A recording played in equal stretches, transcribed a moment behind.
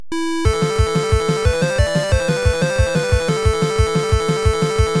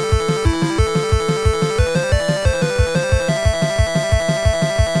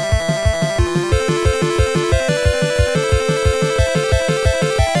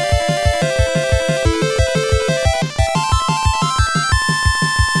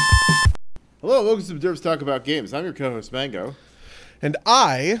welcome to Derps Talk About Games. I'm your co-host, Mango. And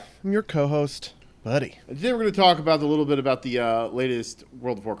I am your co-host, Buddy. And today we're going to talk about a little bit about the latest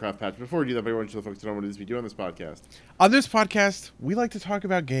World of Warcraft patch. Before we do that, I want to show the folks to know what it is we do on this podcast. On this podcast, we like to talk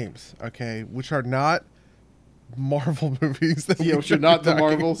about games, okay, which are not Marvel movies. Which are not the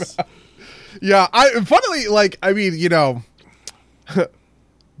Marvels. About. Yeah, funnily,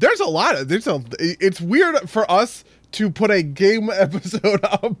 there's a lot of, it's weird for us to put a game episode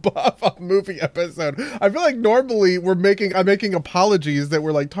above a movie episode. I feel like normally I'm making apologies that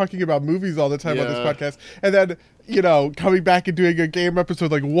we're like talking about movies all the time on this podcast. And then, coming back and doing a game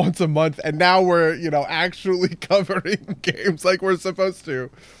episode like once a month. And now we're, actually covering games like we're supposed to.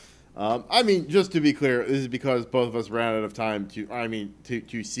 Just to be clear, this is because both of us ran out of time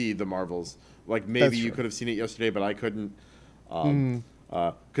to see the Marvels. Like maybe you could have seen it yesterday, but I couldn't. Because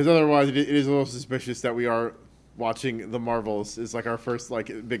otherwise it is a little suspicious that we are watching the Marvels is like our first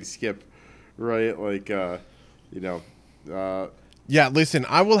big skip, right? Yeah, listen,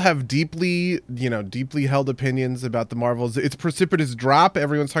 I will have deeply held opinions about the Marvels. It's precipitous drop.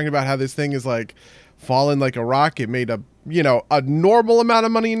 Everyone's talking about how this thing is like fallen like a rock. It made a normal amount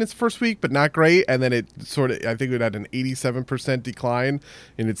of money in its first week, but not great. And then it I think it had an 87% decline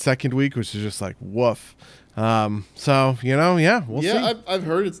in its second week, which is just like woof. We'll see. I've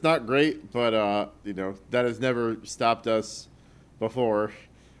heard it's not great, but that has never stopped us before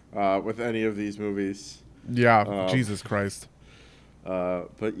with any of these movies. Yeah, Jesus Christ. But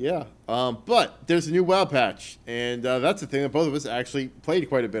there's a new WoW patch, and that's the thing that both of us actually played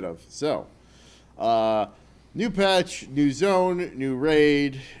quite a bit of. So, new patch, new zone, new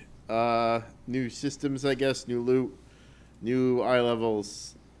raid, new systems, I guess, new loot, new eye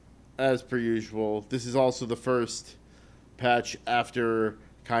levels. As per usual, this is also the first patch after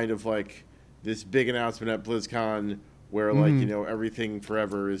kind of like this big announcement at BlizzCon where everything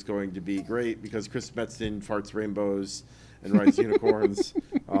forever is going to be great because Chris Metzen farts rainbows and rides unicorns.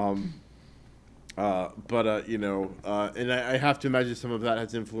 And I have to imagine some of that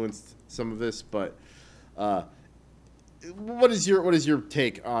has influenced some of this. But what is your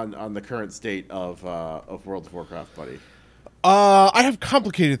take on the current state of World of Warcraft, buddy? I have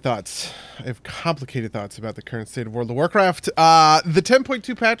complicated thoughts. About the current state of World of Warcraft. The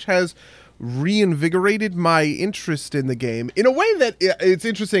 10.2 patch has reinvigorated my interest in the game in a way that it's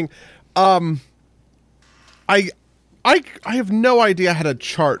interesting. I have no idea how to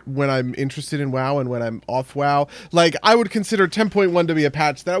chart when I'm interested in WoW and when I'm off WoW. Like, I would consider 10.1 to be a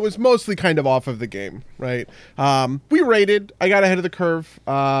patch that was mostly kind of off of the game, right? We raided. I got ahead of the curve.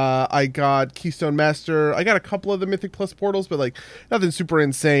 I got Keystone Master. I got a couple of the Mythic Plus portals, but nothing super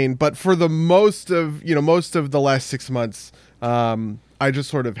insane. But for the most of the last 6 months, I just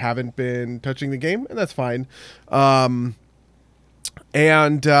sort of haven't been touching the game, and that's fine.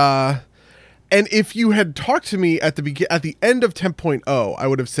 And if you had talked to me at the end of 10.0, I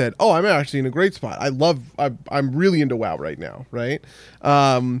would have said, "Oh, I'm actually in a great spot. I'm really into WoW right now, right?"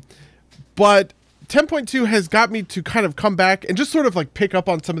 But 10.2 has got me to kind of come back and just sort of pick up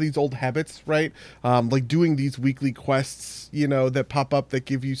on some of these old habits, right? Like doing these weekly quests, that pop up that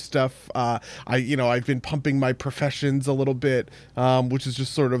give you stuff. I've been pumping my professions a little bit, which is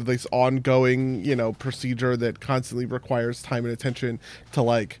just sort of this ongoing, procedure that constantly requires time and attention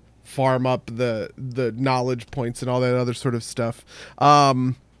to farm up the knowledge points and all that other sort of stuff.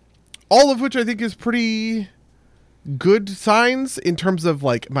 All of which I think is pretty good signs in terms of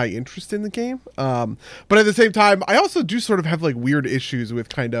my interest in the game. But at the same time, I also do sort of have weird issues with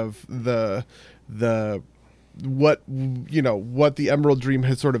kind of what the Emerald Dream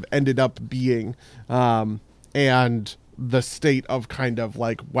has sort of ended up being. And the state of kind of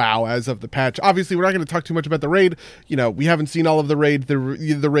WoW as of the patch. Obviously, we're not going to talk too much about the raid. We haven't seen all of the raid. The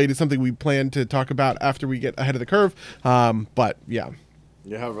raid is something we plan to talk about after we get ahead of the curve. But yeah.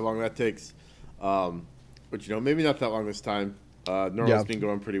 Yeah, however long that takes. But maybe not that long this time. Normally it's been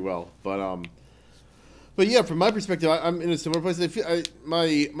going pretty well. But yeah, from my perspective, I'm in a similar place.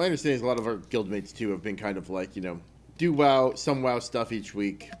 My understanding is a lot of our guildmates too have been kind of do some WoW stuff each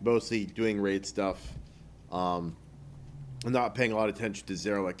week, mostly doing raid stuff. Not paying a lot of attention to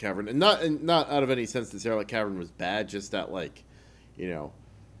Zaralek Cavern, and not out of any sense that Zaralek Cavern was bad, just that I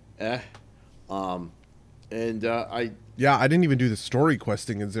didn't even do the story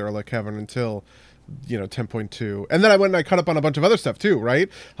questing in Zaralek Cavern until 10.2, and then I went and I caught up on a bunch of other stuff too, right?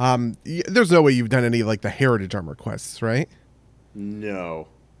 There's no way you've done any of the heritage armor quests, right? No.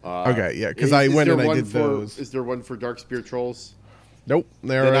 Okay, yeah, because I went and I did those. Is there one for Darkspear Trolls? Nope.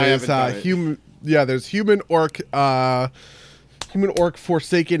 There is human. Yeah, there's human, orc,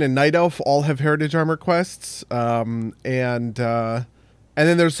 Forsaken, and Night Elf all have heritage armor quests. And And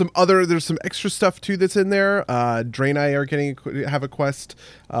then there's some extra stuff too that's in there. Draenei are have a quest.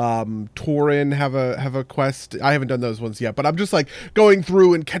 Tauren have a quest. I haven't done those ones yet, but I'm just like going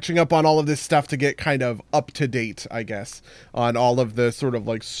through and catching up on all of this stuff to get kind of up to date, I guess, on all of the sort of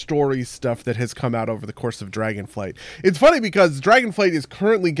like story stuff that has come out over the course of Dragonflight. It's funny because Dragonflight is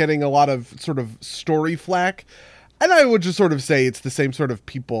currently getting a lot of sort of story flack. And I would just sort of say it's the same sort of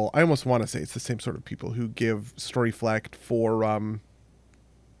people. I almost want to say it's the same sort of people who give story flack for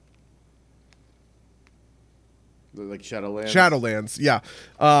like Shadowlands. Shadowlands, yeah.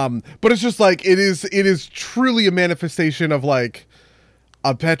 But it's just like it is truly a manifestation of like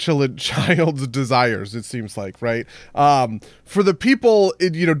a petulant child's desires, it seems like, right? For the people,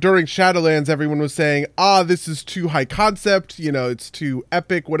 during Shadowlands, everyone was saying, this is too high concept, it's too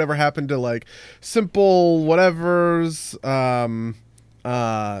epic, whatever happened to, like, simple whatevers,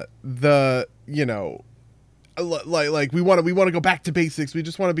 like we want to go back to basics, we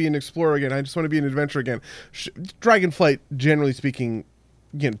just want to be an explorer again, I just want to be an adventurer again. Dragonflight, generally speaking,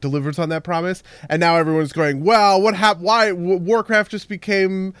 delivers on that promise, and now everyone's going, well, what happened? Why Warcraft just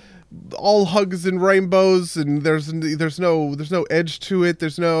became all hugs and rainbows, and there's no edge to it.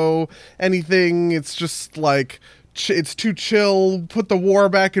 There's no anything. It's just like it's too chill. Put the war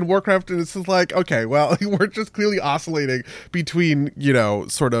back in Warcraft, and it's just like, okay, well, we're just clearly oscillating between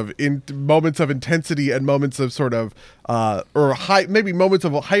sort of in moments of intensity and moments of sort of or high, maybe moments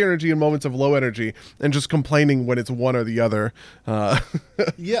of high energy and moments of low energy, and just complaining when it's one or the other.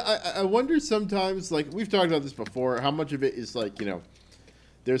 Yeah, I wonder sometimes, like we've talked about this before, how much of it is like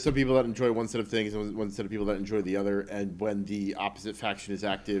there's some people that enjoy one set of things and one set of people that enjoy the other, and when the opposite faction is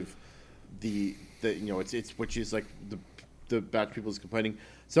active, it's which is like the batch of people is complaining.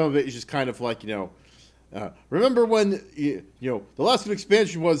 Some of it is just kind of like remember when the last good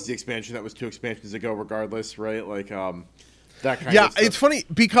expansion was the expansion that was 2 expansions ago, regardless, right? Like that kind of stuff. It's funny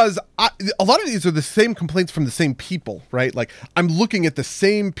because a lot of these are the same complaints from the same people, right? Like I'm looking at the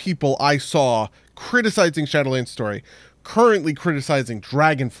same people I saw criticizing Shadowlands story, currently criticizing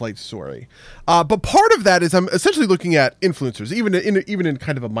Dragonflight's story. But part of that is I'm essentially looking at influencers, even in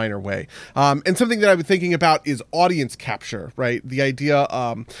kind of a minor way. And something that I've been thinking about is audience capture, right? The idea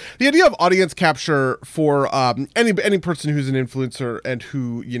of audience capture for any person who's an influencer and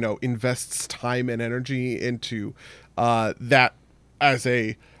who, invests time and energy into that as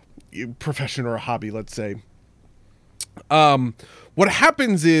a profession or a hobby, let's say. What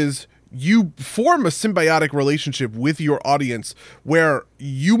happens is you form a symbiotic relationship with your audience where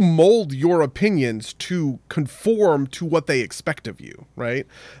you mold your opinions to conform to what they expect of you, right?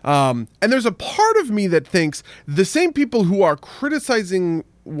 And there's a part of me that thinks the same people who are criticizing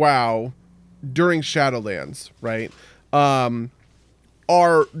WoW during Shadowlands, right,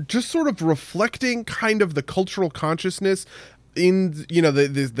 are just sort of reflecting kind of the cultural consciousness in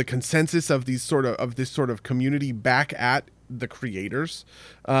the consensus of this sort of community back at the creators,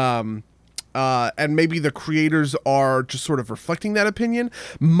 and maybe the creators are just sort of reflecting that opinion.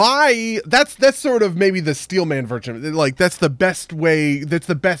 That's sort of maybe the Steelman version. Like that's the best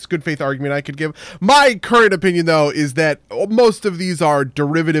good faith argument I could give. My current opinion though is that most of these are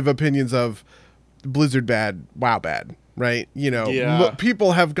derivative opinions of Blizzard bad, WoW bad. Right,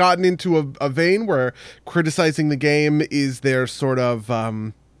 people have gotten into a vein where criticizing the game is their sort of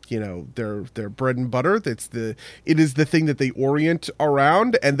their bread and butter. It is the thing that they orient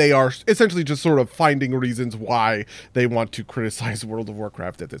around, and they are essentially just sort of finding reasons why they want to criticize World of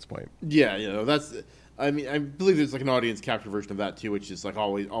Warcraft at this point. Yeah, that's. I mean, I believe there's like an audience capture version of that too, which is like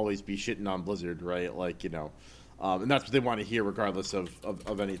always be shitting on Blizzard, right? Like and that's what they want to hear, regardless of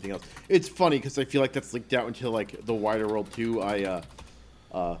anything else. It's funny because I feel like that's leaked out into like the wider world too. I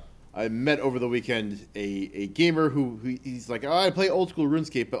met over the weekend a gamer who he's like, I play old school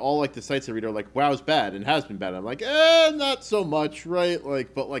RuneScape, but all like the sites I read are like, WoW's bad and has been bad. I'm like, not so much, right?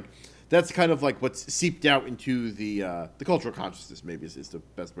 Like, but like that's kind of like what's seeped out into the cultural consciousness. Maybe is the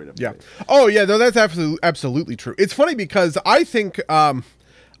best way to put it. Oh yeah, no, that's absolutely true. It's funny because I think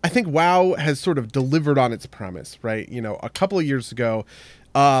WoW has sort of delivered on its promise, right? A couple of years ago,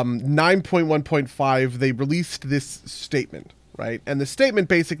 9.1.5, they released this statement, right? And the statement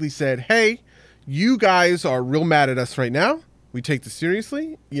basically said, hey, you guys are real mad at us right now. We take this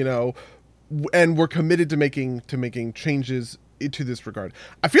seriously, and we're committed to making changes into this regard.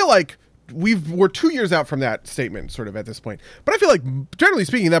 I feel like we're 2 years out from that statement sort of at this point, but I feel like generally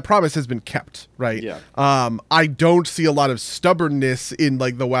speaking that promise has been kept, right? Yeah. I don't see a lot of stubbornness in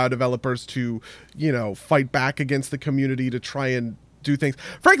like the WoW developers to fight back against the community to try and do things.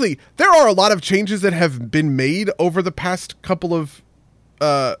 Frankly, there are a lot of changes that have been made over the past couple of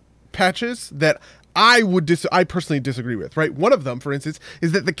patches that I personally disagree with, right? One of them, for instance,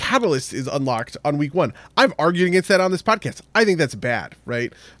 is that the catalyst is unlocked on week 1. I've argued against that on this podcast. I think that's bad,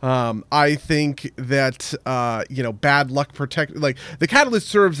 right? I think that bad luck protect, like the catalyst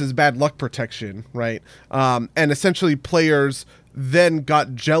serves as bad luck protection, right? And essentially players then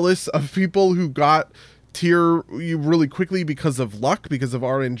got jealous of people who got tier really quickly because of luck, because of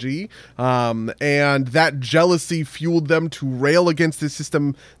RNG, and that jealousy fueled them to rail against this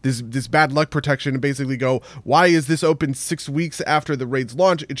system, this bad luck protection, and basically go, why is this open 6 weeks after the raid's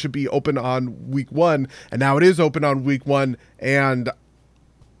launch? It should be open on week 1, and now it is open on week 1, and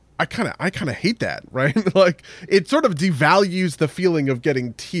I kind of hate that, right? Like it sort of devalues the feeling of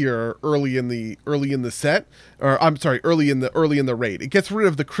getting tier early in the set, or I'm sorry, early in the raid. It gets rid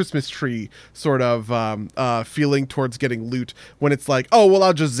of the Christmas tree sort of feeling towards getting loot when it's like, oh well,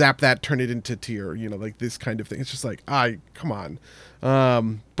 I'll just zap that, turn it into tier, like this kind of thing. It's just like, come on.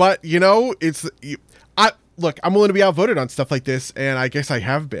 But look, I'm willing to be outvoted on stuff like this, and I guess I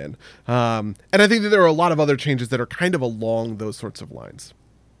have been. And I think that there are a lot of other changes that are kind of along those sorts of lines.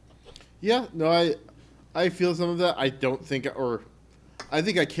 Yeah, no, I feel some of that. I don't think, or I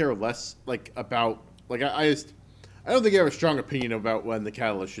think I care less about I don't think I have a strong opinion about when the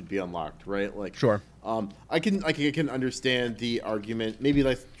catalyst should be unlocked, right? Like, sure. I can understand the argument. Maybe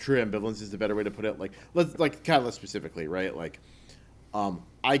like true ambivalence is the better way to put it. Like catalyst specifically, right? Like,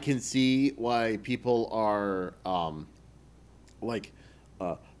 I can see why people are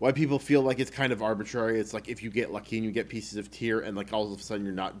why people feel like it's kind of arbitrary. It's like if you get lucky and you get pieces of tier and like all of a sudden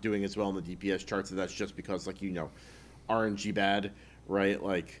you're not doing as well in the DPS charts, and that's just because RNG bad, right?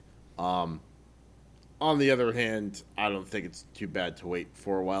 Like, on the other hand, I don't think it's too bad to wait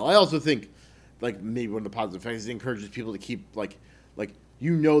for a while. I also think maybe one of the positive effects is it encourages people to keep that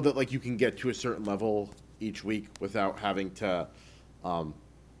you can get to a certain level each week without having to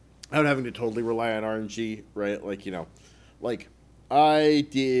totally rely on RNG, right? I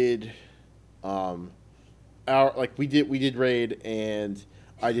did, we did raid, and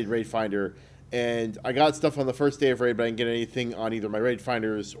I did raid finder, and I got stuff on the first day of raid, but I didn't get anything on either my raid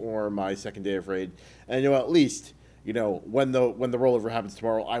finders or my second day of raid. And at least when the rollover happens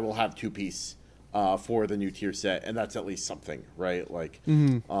tomorrow, I will have 2-piece for the new tier set, and that's at least something, right?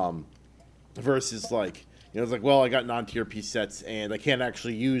 Versus it's like, well, I got non-tier piece sets, and I can't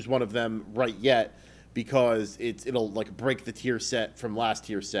actually use one of them right yet, because it'll break the tier set from last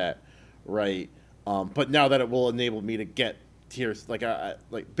tier set, right? But now that it will enable me to get tiers,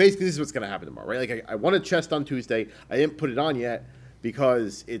 basically this is what's gonna happen tomorrow, right? I won a chest on Tuesday. I didn't put it on yet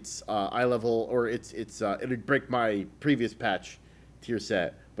because it's eye level, or it'll break my previous patch tier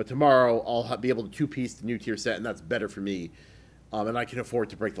set. But tomorrow I'll be able to 2-piece the new tier set, and that's better for me. And I can afford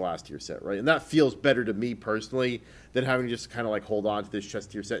to break the last tier set, right? And that feels better to me personally than having to just kind of hold on to this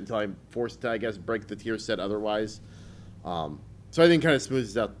chest tier set until I'm forced to, I guess, break the tier set otherwise. So I think kind of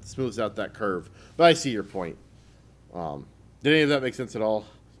smooths out that curve. But I see your point. Did any of that make sense at all?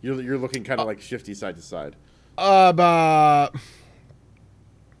 You're looking kind of shifty side to side. I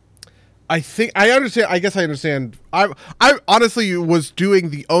think I understand. I guess I understand. I honestly was doing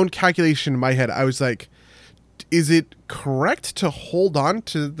the own calculation in my head. I was like, is it correct to hold on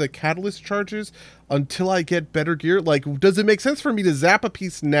to the catalyst charges until I get better gear? Does it make sense for me to zap a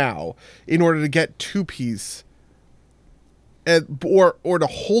piece now in order to get 2-piece, or to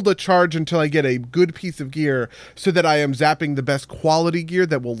hold a charge until I get a good piece of gear so that I am zapping the best quality gear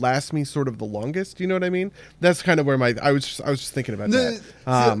that will last me sort of the longest? Do you know what I mean? That's kind of where I was just thinking about that.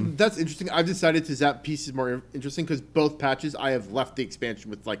 That's interesting. I've decided to zap pieces more interesting because both patches I have left the expansion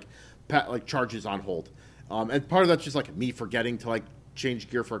with charges on hold. And part of that's just me forgetting to change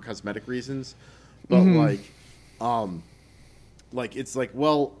gear for cosmetic reasons, but it's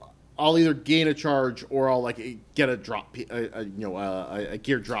well, I'll either gain a charge or I'll get a drop, a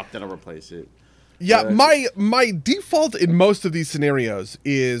gear drop that'll replace it. Yeah, my default in most of these scenarios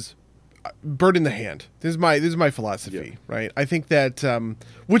is bird in the hand. This is my philosophy, right? I think that,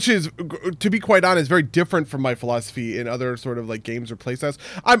 which is, to be quite honest, very different from my philosophy in other sort of games or playstyles.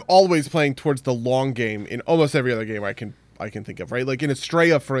 I'm always playing towards the long game in almost every other game I can think of, right? In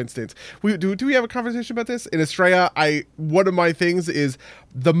Estrella, for instance, do we have a conversation about this? In Estrella, one of my things is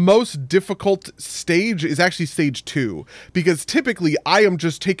the most difficult stage is actually stage 2, because typically I am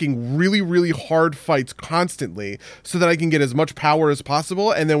just taking really, really hard fights constantly so that I can get as much power as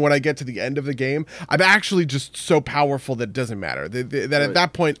possible. And then when I get to the end of the game, I'm actually just so powerful that it doesn't matter. That at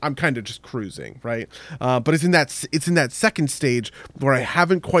that point, I'm kind of just cruising, right? But it's in that second stage where I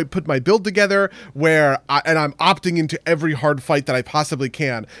haven't quite put my build together, where I'm opting into every hard fight that I possibly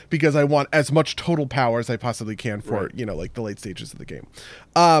can because I want as much total power as I possibly can for, the late stages of the game.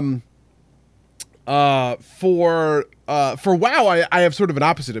 For WoW, I have sort of an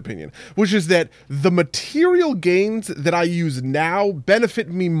opposite opinion, which is that the material gains that I use now benefit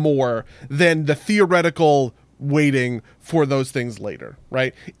me more than the theoretical waiting for those things later,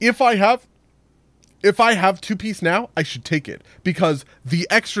 right? If I have two-piece now, I should take it because the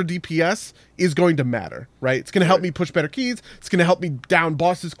extra DPS is going to matter, right? It's going to help me push better keys. It's going to help me down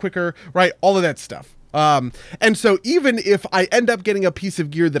bosses quicker, right? All of that stuff. And so even if I end up getting a piece of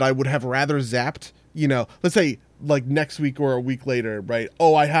gear that I would have rather zapped, let's say like next week or a week later, right?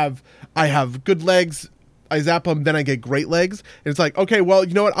 Oh, I have good legs. I zap them, then I get great legs. And it's like, okay, well,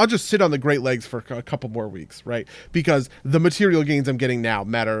 you know what? I'll just sit on the great legs for a couple more weeks, right? Because the material gains I'm getting now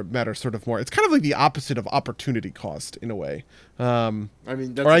matter sort of more. It's kind of like the opposite of opportunity cost in a way.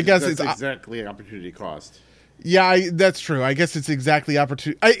 That's exactly opportunity cost. Yeah, that's true. I guess it's exactly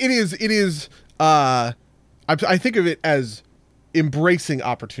opportunity. It is. I think of it as embracing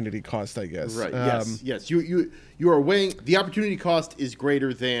opportunity cost, I guess. Right. Yes. You are weighing the opportunity cost is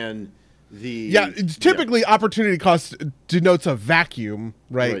greater than typically opportunity cost denotes a vacuum,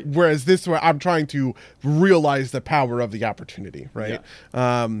 right? Whereas this way I'm trying to realize the power of the opportunity, right?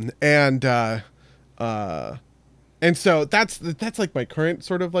 And so that's like my current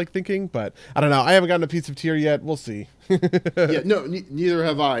sort of like thinking, but I don't know. I haven't gotten a piece of tier yet. We'll see. Neither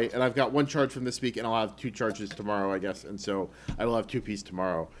have I, and I've got one charge from this week, and I'll have 2 charges tomorrow, I guess, and so I will have 2 piece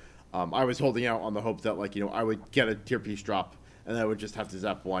tomorrow. I was holding out on the hope that I would get a tier piece drop, and I would just have to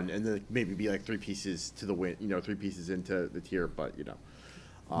zap 1, and then maybe be like 3 pieces to the win, 3 pieces into the tier, but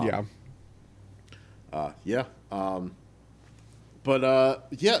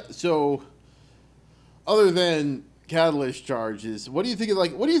So other than catalyst charges, what do you think of the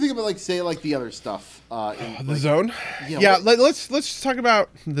other stuff the zone? Let's just talk about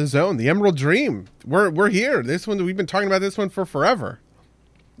the zone, the Emerald Dream. We're here. This one, we've been talking about this one for forever.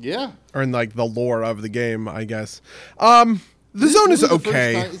 Yeah, or in like the lore of the game, I guess. The zone is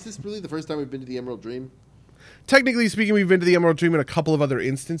okay. Is this really the first time we've been to the Emerald Dream? Technically speaking, we've been to the Emerald Dream in a couple of other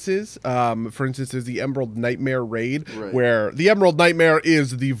instances. For instance, there's the Emerald Nightmare raid, where the Emerald Nightmare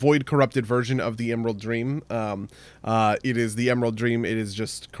is the void corrupted version of the Emerald Dream. It is the Emerald Dream. It is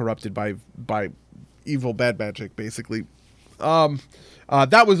just corrupted by evil bad magic, basically.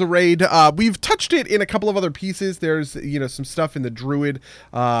 That was a raid. We've touched it in a couple of other pieces. There's, some stuff in the Druid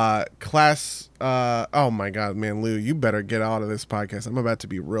class. Oh my God, man, Lou, you better get out of this podcast. I'm about to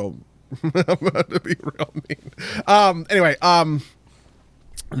be real mean. Anyway,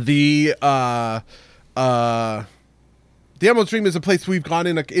 the Emerald Dream is a place we've gone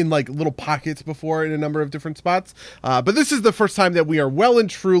in like little pockets before in a number of different spots. But this is the first time that we are well and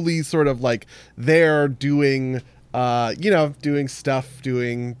truly sort of like there doing doing stuff,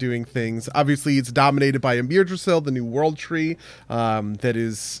 doing things. Obviously, it's dominated by U-mad-rassil, the new world tree, that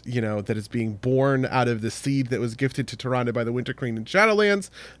is being born out of the seed that was gifted to Tyrande by the Winter Queen in Shadowlands.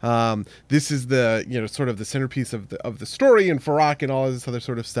 This is the, sort of the centerpiece of the story, and Farak and all of this other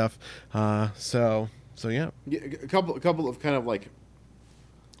sort of stuff. So yeah. A couple of kind of like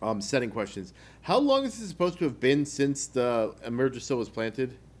setting questions. How long is this supposed to have been since the U-mad-rassil was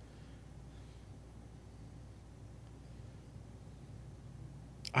planted?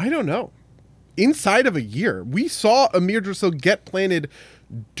 I don't know. Inside of a year. We saw U-mad-rassil get planted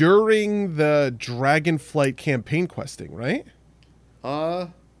during the Dragonflight campaign questing, right? I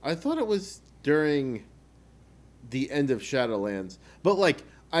thought it was during the end of Shadowlands. But like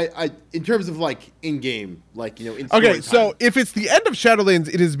I in terms of like in-game, like, in okay, so if it's the end of Shadowlands,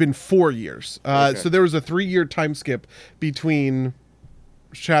 it has been 4 years. So there was a 3-year time skip between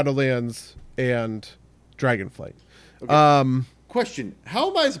Shadowlands and Dragonflight. Okay. Question: how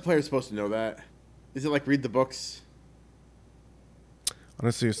am I as a player supposed to know that? Is it like read the books?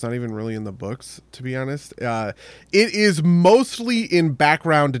 Honestly, it's not even really in the books, to be honest. It is mostly in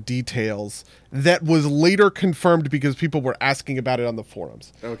background details that was later confirmed because people were asking about it on the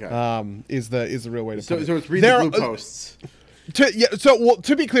forums. Okay, is the real way to put it. So it's read the blue posts.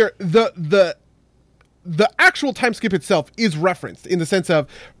 To be clear, the actual time skip itself is referenced in the sense of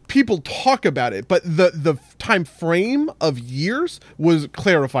people talk about it, but the time frame of years was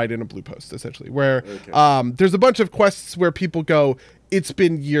clarified in a blue post, essentially, where there's a bunch of quests where people go, it's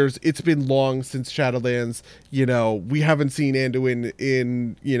been years, it's been long since Shadowlands, we haven't seen Anduin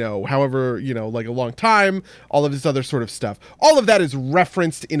in however, like a long time, all of this other sort of stuff. All of that is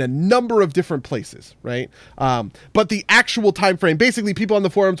referenced in a number of different places, right? But the actual time frame, basically people on the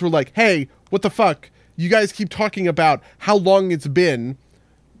forums were like, hey, what the fuck? You guys keep talking about how long it's been.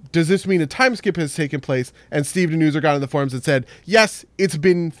 Does this mean a time skip has taken place? And Steve Denuser got on the forums and said, yes, it's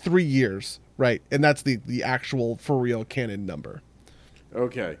been 3 years, right? And that's the actual for real canon number.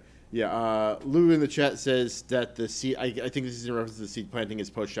 Okay. Yeah, Lou in the chat says that the seed. I think this is in reference to the seed planting is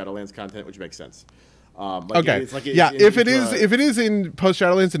post Shadowlands content, which makes sense. Okay. If it is in post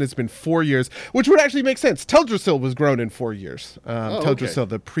Shadowlands and it's been 4 years, which would actually make sense. Teldrassil was grown in 4 years. Teldrassil,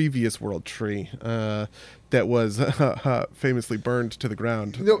 the previous world tree that was famously burned to the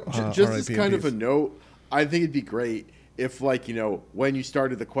ground. Just as kind of a note, I think it'd be great if, like, when you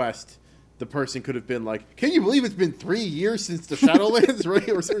started the quest, the person could have been like, "Can you believe it's been 3 years since the Shadowlands?" Right?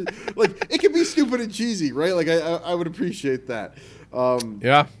 Or something. Like, it can be stupid and cheesy, right? Like, I would appreciate that.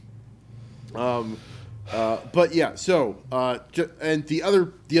 Yeah. But yeah, so and the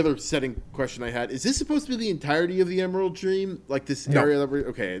other setting question I had, is this supposed to be the entirety of the Emerald Dream? Like this area that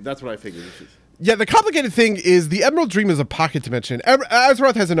okay, that's what I figured. Yeah, the complicated thing is the Emerald Dream is a pocket dimension.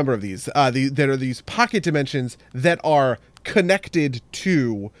 Azeroth has a number of these. There are these pocket dimensions that are connected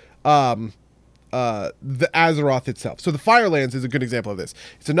to the Azeroth itself. So the Firelands is a good example of this.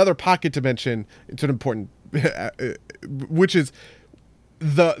 It's another pocket dimension. It's an important, which is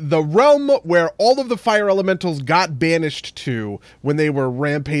the realm where all of the fire elementals got banished to when they were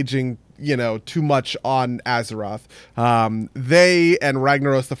rampaging, too much on Azeroth. They and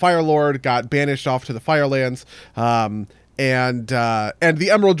Ragnaros the Fire Lord got banished off to the Firelands. And the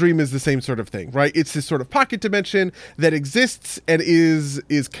Emerald Dream is the same sort of thing, right? It's this sort of pocket dimension that exists and is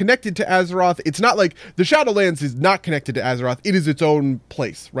connected to Azeroth. It's not like the Shadowlands is not connected to Azeroth. It is its own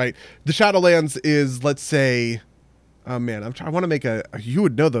place, right? The Shadowlands is, let's say, oh man, I want to make you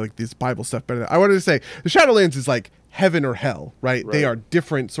would know this Bible stuff better. I wanted to say the Shadowlands is like heaven or hell, right? They are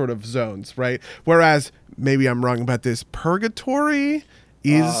different sort of zones, right? Whereas, maybe I'm wrong about this, purgatory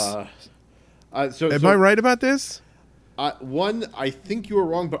is... am I right about this? I think you were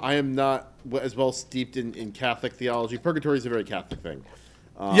wrong, but I am not as well steeped in Catholic theology. Purgatory is a very Catholic thing.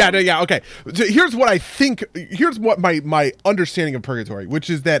 Okay. So here's what I think. Here's what my understanding of purgatory,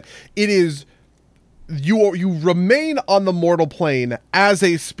 which is that it is you remain on the mortal plane as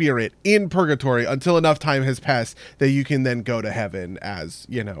a spirit in purgatory until enough time has passed that you can then go to heaven as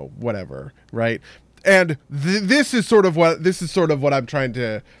whatever, right? And this is sort of what I'm trying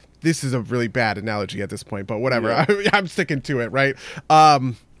to. This is a really bad analogy at this point, but whatever. Yeah. I'm sticking to it, right?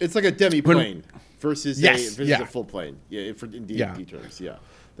 It's like a demi-plane versus a full plane. Yeah, in D&D terms. Yeah,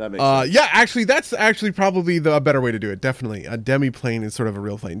 that makes sense. Yeah, actually, that's actually probably a better way to do it. Definitely, a demi-plane is sort of a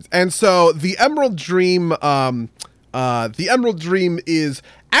real plane. And so the Emerald Dream, is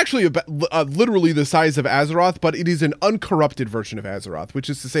actually literally the size of Azeroth, but it is an uncorrupted version of Azeroth, which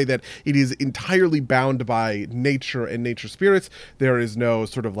is to say that it is entirely bound by nature and nature spirits. There is no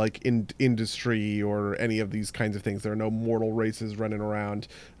sort of like industry or any of these kinds of things. There are no mortal races running around,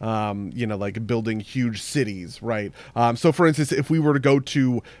 like building huge cities, right? So for instance, if we were to go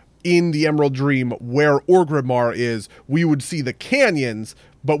to in the Emerald Dream where Orgrimmar is, we would see the canyons,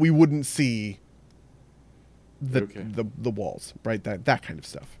 but we wouldn't see the walls, right? That kind of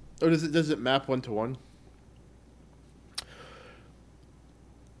stuff. Oh, does it map 1-to-1?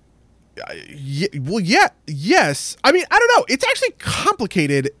 Yes. I mean, I don't know. It's actually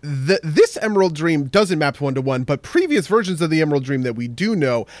complicated. This Emerald Dream doesn't map 1-to-1, but previous versions of the Emerald Dream that we do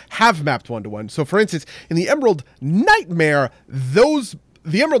know have mapped 1-to-1. So, for instance, in the Emerald Nightmare, the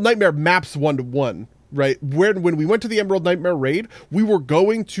Emerald Nightmare maps 1-to-1. Right, when we went to the Emerald Nightmare raid, we were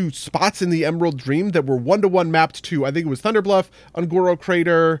going to spots in the Emerald Dream that were 1-to-1 mapped to, I think it was Thunderbluff, Ungoro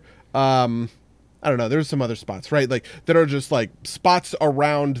Crater, I don't know, there's some other spots, right, like that are just like spots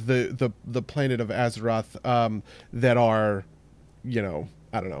around the planet of Azeroth that are, I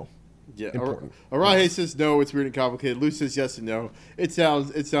don't know. Yeah, Arahe says no, it's weird and complicated. Lou says yes and no. It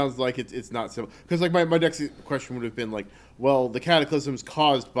sounds like it's not simple. Because like my next question would have been like, well, the cataclysm's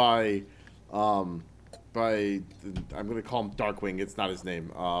caused by I'm going to call him Darkwing. It's not his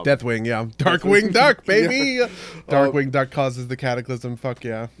name. Deathwing, yeah. Darkwing Duck, baby. Yeah. Darkwing Duck causes the cataclysm. Fuck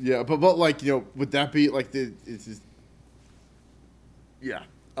yeah. Yeah, but like, would that be like it's just, yeah.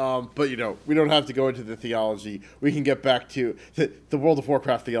 But we don't have to go into the theology. We can get back to the World of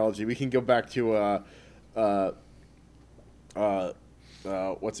Warcraft theology. We can go back to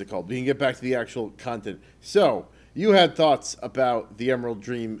what's it called? We can get back to the actual content. So you had thoughts about the Emerald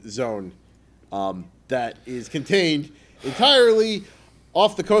Dream Zone. That is contained entirely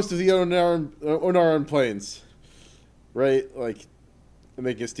off the coast of the Onaran Plains, right? Like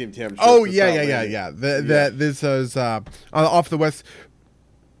making a steam tam. Oh yeah. This is off the west,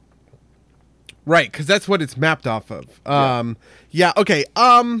 right? Because that's what it's mapped off of. Okay.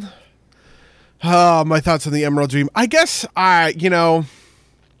 My thoughts on the Emerald Dream. I guess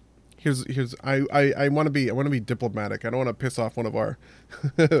Here's I want to be diplomatic. I don't want to piss off one of our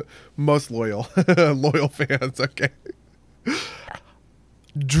most loyal fans. Okay.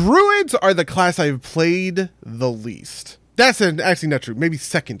 Druids are the class I've played the least. That's actually not true. Maybe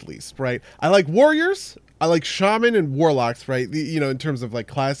second least, right? I like warriors. I like shaman and warlocks, right? In terms of like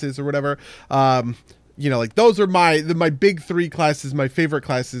classes or whatever. Like those are my big three classes. My favorite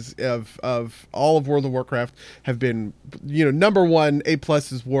classes of all of World of Warcraft have been, number one, A+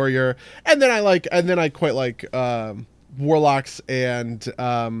 is warrior, and then I quite like warlocks and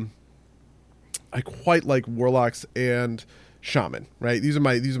shaman, right? These are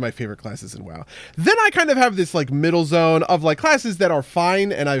my favorite classes in WoW. Then I kind of have this like middle zone of like classes that are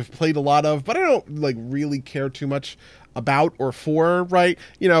fine and I've played a lot of, but I don't like really care too much about or for, right?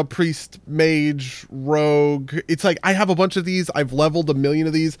 Priest, mage, rogue. It's like I have a bunch of these. I've leveled a million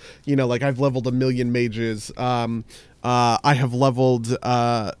of these. Like I've leveled a million mages. I have leveled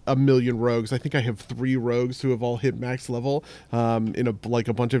a million rogues. I think I have 3 rogues who have all hit max level in a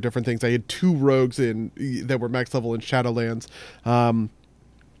bunch of different things. I had 2 rogues that were max level in Shadowlands.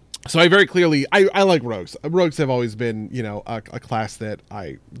 So I very clearly I like rogues. Rogues have always been a class that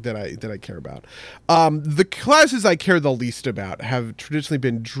I care about. The classes I care the least about have traditionally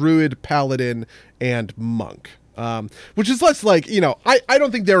been druid, paladin, and monk. Which is less like, I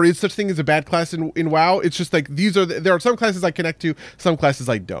don't think there is such thing as a bad class in WoW. It's just like there are some classes I connect to, some classes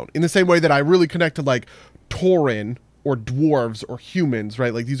I don't. In the same way that I really connect to like Tauren or dwarves or humans,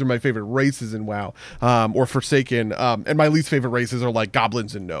 right? Like these are my favorite races in WoW, or Forsaken. And my least favorite races are like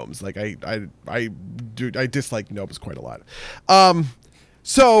goblins and gnomes. Like I dislike gnomes quite a lot.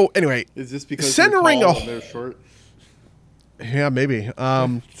 So anyway, is this because centering they're short? Yeah, maybe.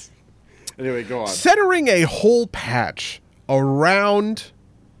 Anyway, go on. Centering a whole patch around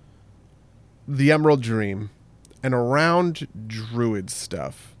the Emerald Dream and around druid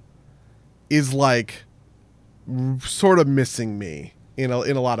stuff is like sort of missing me in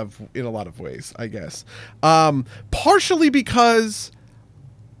a lot of ways, I guess. Partially because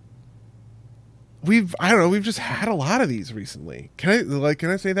we've just had a lot of these recently. Can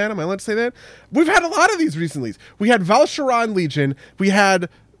I say that? Am I allowed to say that? We've had a lot of these recently. We had Val'sharran Legion. We had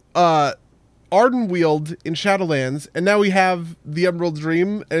Ardenweald in Shadowlands, and now we have the Emerald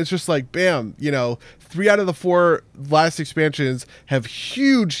Dream, and it's just like, bam, 3 out of the 4 last expansions have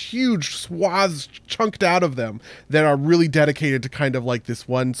huge swaths chunked out of them that are really dedicated to kind of like this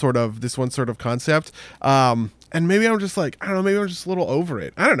one sort of concept. And maybe I'm just like, I don't know, maybe I'm just a little over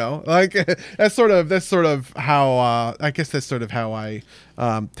it. I don't know. Like that's sort of how I guess that's sort of how I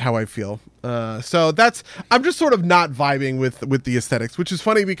feel. So I'm just sort of not vibing with the aesthetics, which is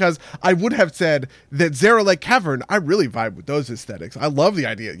funny because I would have said that Zera Lake Cavern, I really vibe with those aesthetics. I love the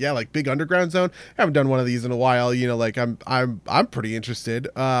idea. Yeah, like big underground zone. I haven't done one of these in a while. Like I'm pretty interested.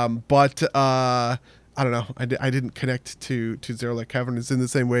 But I don't know. I didn't connect to Zera Lake Cavern in the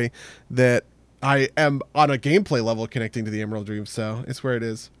same way that I am on a gameplay level connecting to the Emerald Dream. So it's where it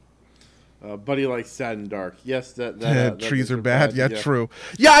is. Buddy likes sad and dark. Yes, that trees are bad. Yeah, true.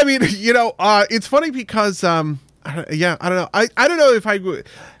 Yeah, I mean, it's funny because I don't know. I don't know if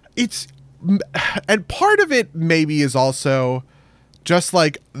it's, and part of it maybe is also just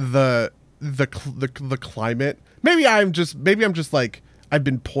like the climate. Maybe I'm just like, I've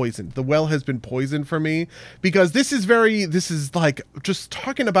been poisoned. The well has been poisoned for me because this is like just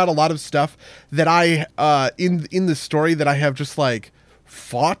talking about a lot of stuff that I in the story that I have just like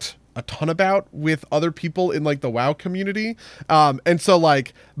fought a ton about with other people in like the WoW community. And so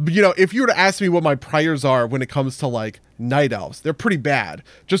like, if you were to ask me what my priors are when it comes to like night elves, they're pretty bad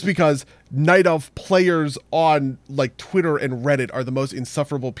just because night elf players on like Twitter and Reddit are the most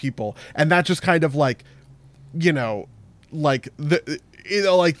insufferable people. And that just kind of like, like like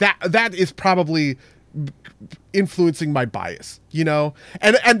that is probably influencing my bias, and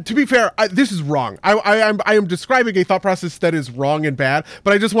to be fair, this is wrong. I am describing a thought process that is wrong and bad,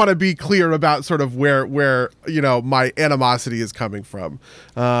 but I just want to be clear about sort of where my animosity is coming from.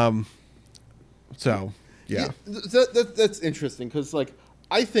 So yeah. That's interesting because like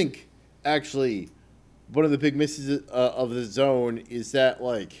I think actually one of the big misses of the zone is that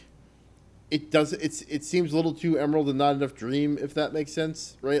like it seems a little too Emerald and not enough Dream, if that makes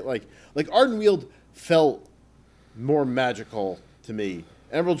sense, right? Like Ardenweald felt more magical to me.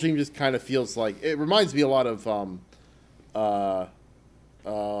 Emerald Dream just kind of feels like it reminds me a lot of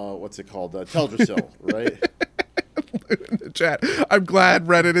what's it called? Teldrassil, right? In the chat, I'm glad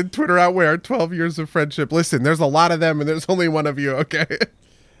Reddit and Twitter outwear 12 years of friendship. Listen, there's a lot of them, and there's only one of you. Okay.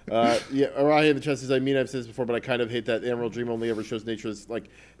 Yeah, Orion in the chat says, I've said this before, but I kind of hate that Emerald Dream only ever shows nature as like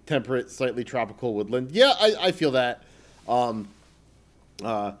temperate, slightly tropical woodland. Yeah, I feel that.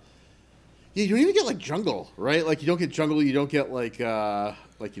 Yeah, you don't even get like jungle, right? Like you don't get jungle. You don't get like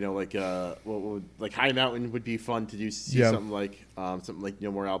like high mountain would be fun to do. See something like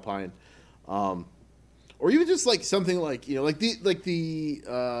more alpine, or even just like something like like the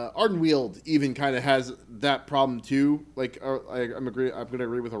Ardenweald even kind of has that problem too. Like I'm gonna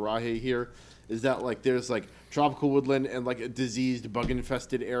agree with Arahe here, is that like there's like tropical woodland and like a diseased bug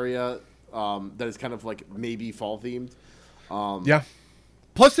infested area that is kind of like maybe fall themed. Yeah.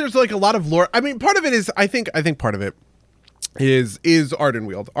 Plus, there's like a lot of lore. I mean, part of it is I think part of it is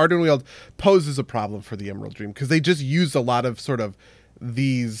Ardenweald. Ardenweald poses a problem for the Emerald Dream because they just use a lot of sort of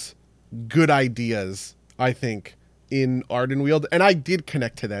these good ideas, I think, in Ardenweald, and I did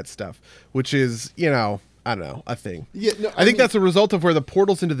connect to that stuff, which is I don't know, a thing. Yeah, no, I think that's a result of where the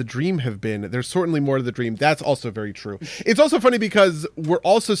portals into the dream have been. There's certainly more to the dream. That's also very true. It's also funny because we're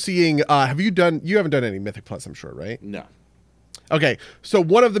also seeing. You haven't done any Mythic Plus, I'm sure, right? No. Okay, so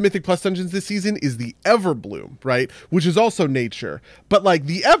one of the Mythic Plus dungeons this season is the Everbloom, right? Which is also nature, but like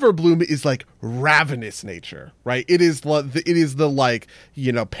the Everbloom is like ravenous nature, right? It is the like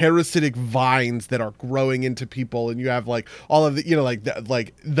parasitic vines that are growing into people, and you have like all of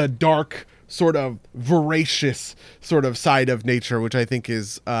the the dark sort of voracious sort of side of nature, which I think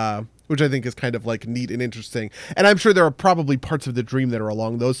is kind of like neat and interesting. And I'm sure there are probably parts of the dream that are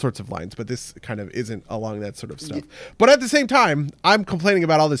along those sorts of lines, but this kind of isn't along that sort of stuff. Yeah. But at the same time, I'm complaining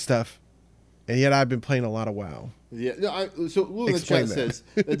about all this stuff, and yet I've been playing a lot of WoW. Yeah, no, so Lou in the chat says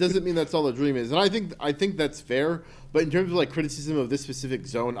that doesn't mean that's all the dream is, and I think that's fair. But in terms of like criticism of this specific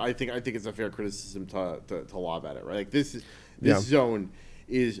zone, I think it's a fair criticism to lob at it, right? Like this zone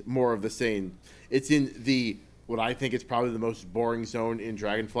is more of the same. It's in the what I think is probably the most boring zone in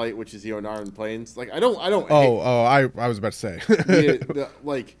Dragonflight, which is the Onaran Plains. Like I was about to say.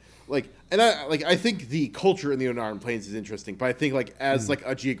 I think the culture in the Onaran Plains is interesting, but I think like as like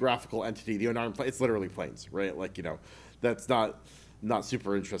a geographical entity, the Onaran Plains, it's literally plains, right? Like that's not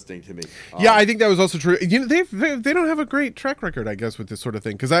super interesting to me. Yeah, I think that was also true. They don't have a great track record, I guess, with this sort of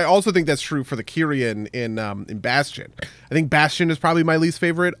thing, because I also think that's true for the Kyrian in Bastion. I think Bastion is probably my least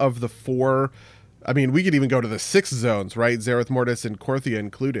favorite of the 4. I mean, we could even go to the 6 zones, right? Zareth Mortis and Korthia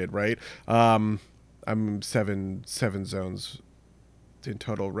included, right? I'm 7 zones in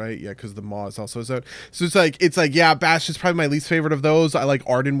total, right? Yeah, because the Maw is also a zone. So it's like yeah, Bastion's probably my least favorite of those. I like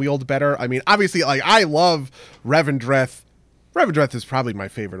Ardenweald better. I mean, obviously, like I love Revendreth. Revendreth is probably my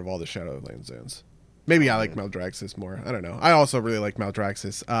favorite of all the Shadowlands zones. Maybe I like Maldraxxus more. I don't know. I also really like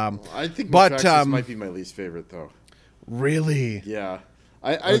Maldraxxus. I think Maldraxxus might be my least favorite, though. Really? Yeah.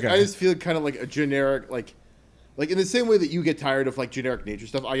 I just feel kind of like a generic, like in the same way that you get tired of like generic nature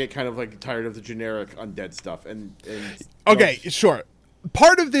stuff, I get kind of like tired of the generic undead stuff. Okay, sure.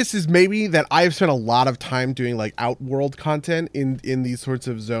 Part of this is maybe that I've spent a lot of time doing like outworld content in these sorts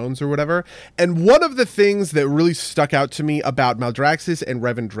of zones or whatever. And one of the things that really stuck out to me about Maldraxxus and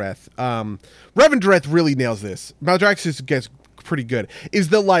Revendreth, Revendreth really nails this. Maldraxxus gets pretty good, is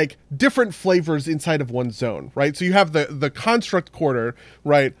the like different flavors inside of one zone, right? So you have the construct quarter,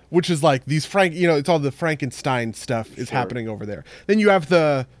 right, which is like these it's all the Frankenstein stuff is happening over there. Then you have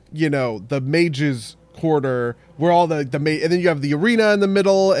the mages quarter where all and then you have the arena in the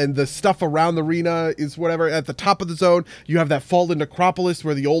middle, and the stuff around the arena is whatever. At the top of the zone, you have that fallen necropolis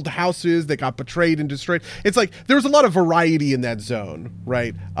where the old house is that got betrayed and destroyed. It's like there's a lot of variety in that zone,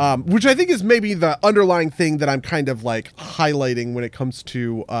 right? Which I think is maybe the underlying thing that I'm kind of like highlighting when it comes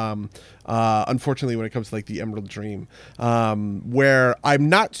to unfortunately when it comes to like the Emerald Dream, where I'm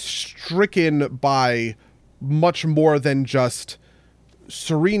not stricken by much more than just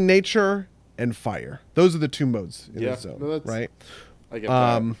serene nature and fire. Those are the 2 modes in the zone, right? I get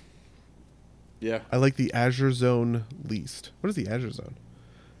that. Yeah. I like the Azure Zone least. What is the Azure Zone?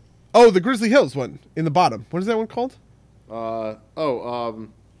 Oh, the Grizzly Hills one in the bottom. What is that one called?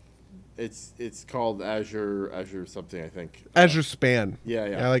 It's called Azure something, I think. Azure Span.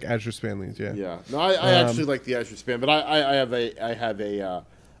 Yeah. I like Azure Span leads. Yeah. Yeah. No, I actually like the Azure Span, but I have a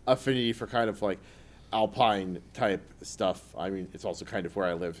affinity for kind of like alpine type stuff. I mean, it's also kind of where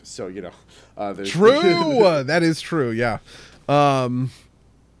I live, so true. That is true. Yeah.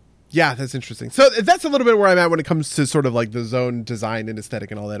 Yeah, that's interesting. So that's a little bit where I'm at when it comes to sort of like the zone design and aesthetic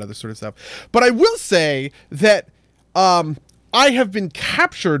and all that other sort of stuff. But I will say that I have been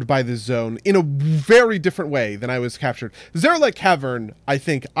captured by this zone in a very different way than I was captured. Zerlek Cavern, I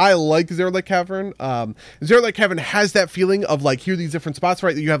think I like Zerlek Cavern. Zerlek Cavern has that feeling of like, here are these different spots,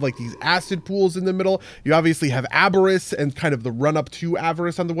 right? You have like these acid pools in the middle. You obviously have Avarice and kind of the run up to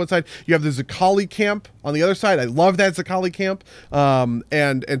Avarice on the one side. You have the Zakali camp on the other side. I love that Zakali camp,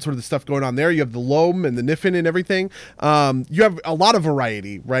 and sort of the stuff going on there. You have the Loam and the Niffin and everything. You have a lot of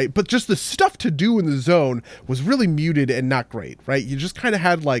variety, right? But just the stuff to do in the zone was really muted and not great. Right, you just kind of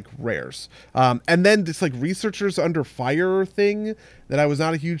had like rares, and then this like researchers under fire thing that I was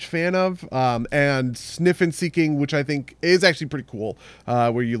not a huge fan of, and sniff and seeking, which I think is actually pretty cool,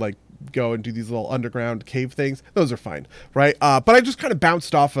 where you like go and do these little underground cave things. Those are fine, right? But I just kind of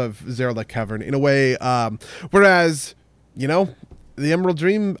bounced off of Zerlek Cavern in a way, whereas the Emerald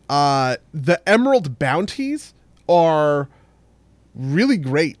Dream, the Emerald bounties are really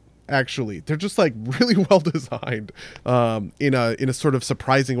great. Actually, they're just like really well designed, in a sort of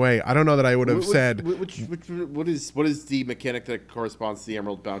surprising way. I don't know that I would have said. What is the mechanic that corresponds to the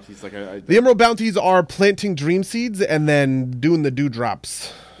Emerald bounties? Like the Emerald bounties are planting dream seeds and then doing the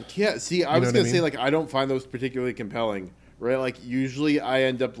dewdrops. Yeah, see, I was gonna say like I don't find those particularly compelling, right? Like usually I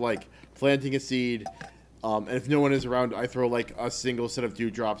end up like planting a seed. And if no one is around, I throw like a single set of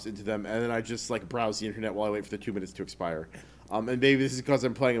dewdrops into them, and then I just like browse the internet while I wait for the 2 minutes to expire. And maybe this is because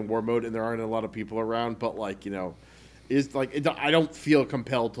I'm playing in war mode and there aren't a lot of people around, but like it's like I don't feel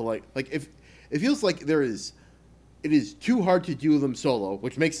compelled to like if it feels like it is too hard to do them solo,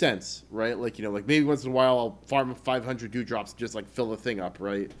 which makes sense, right? Like like maybe once in a while I'll farm 500 dewdrops and just like fill the thing up,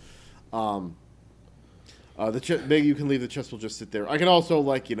 right? Maybe you can leave the chest will just sit there. I can also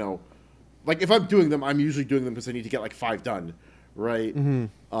like if I'm doing them, I'm usually doing them because I need to get like 5 done, right?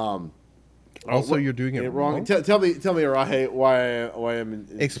 Mm-hmm. Also, you're doing it wrong. Tell me, Arahe, why I'm.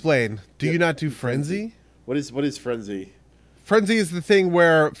 Explain. Do you not do frenzy? What is frenzy? Frenzy is the thing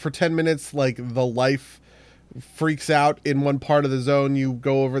where for 10 minutes, like the life freaks out in one part of the zone. You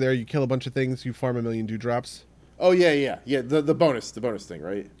go over there, you kill a bunch of things, you farm 1 million dewdrops. Oh yeah. The bonus thing,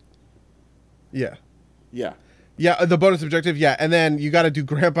 right? Yeah. Yeah, the bonus objective, yeah. And then you got to do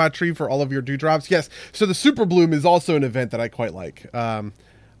Grandpa Tree for all of your dewdrops. Yes. So the Super Bloom is also an event that I quite like.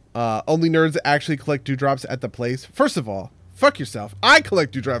 Only nerds actually collect dewdrops at the place. First of all, fuck yourself. I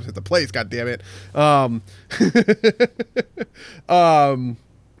collect dewdrops at the place, god damn it.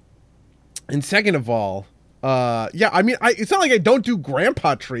 And second of all, I mean, it's not like I don't do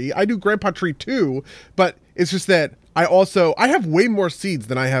Grandpa Tree. I do Grandpa Tree too, but it's just that I have way more seeds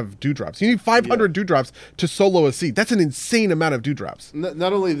than I have dewdrops. You need 500 dewdrops to solo a seed. That's an insane amount of dewdrops.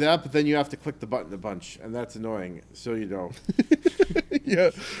 Not only that, but then you have to click the button a bunch, and that's annoying. So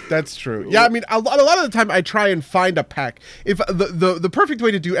Yeah, that's true. Yeah, I mean, a lot of the time I try and find a pack. If the perfect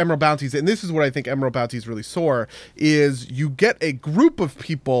way to do emerald bounties, and this is what I think emerald bounties really soar, is you get a group of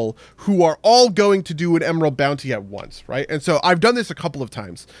people who are all going to do an emerald bounty at once, right? And so I've done this a couple of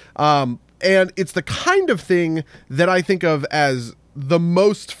times. And it's the kind of thing that I think of as the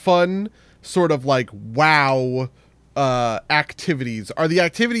most fun sort of like wow activities are the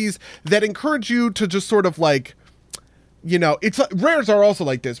activities that encourage you to just sort of like, it's rares are also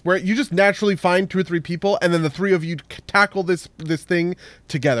like this, where you just naturally find 2 or 3 people and then the 3 of you tackle this thing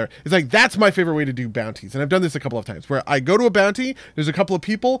together. It's like, that's my favorite way to do bounties. And I've done this a couple of times where I go to a bounty, there's a couple of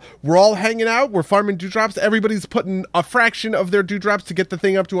people, we're all hanging out, we're farming dewdrops, everybody's putting a fraction of their dewdrops to get the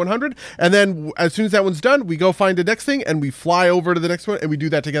thing up to 100. And then as soon as that one's done, we go find the next thing and we fly over to the next one and we do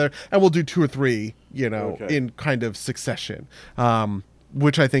that together. And we'll do 2 or 3, in kind of succession,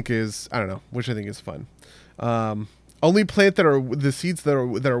 which I think is fun. Only plant that are the seeds that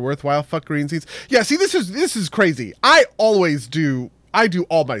are worthwhile. Fuck green seeds. Yeah, see, this is crazy. I do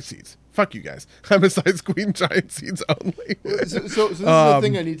all my seeds. Fuck you guys. I'm a size queen giant seeds only. So this is the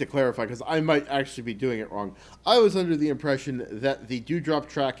thing I need to clarify, because I might actually be doing it wrong. I was under the impression that the dewdrop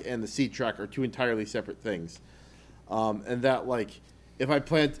track and the seed track are 2 entirely separate things, and that like if I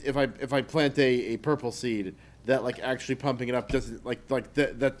plant a purple seed, that like actually pumping it up doesn't like that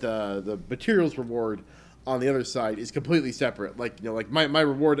the materials reward on the other side is completely separate. Like my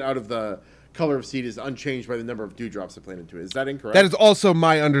reward out of the color of seed is unchanged by the number of dewdrops I plant into it. Is that incorrect? That is also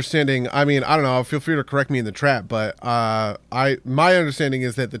my understanding. I mean, I don't know. Feel free to correct me in the chat, but my understanding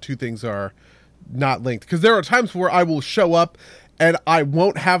is that the 2 things are not linked, because there are times where I will show up and I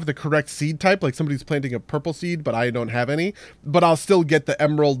won't have the correct seed type. Like somebody's planting a purple seed, but I don't have any. But I'll still get the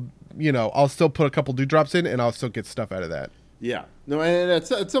emerald. I'll still put a couple dewdrops in, and I'll still get stuff out of that. Yeah. No, and at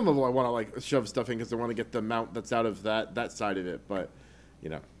some level I want to like shove stuff in because I want to get the amount that's out of that side of it. But,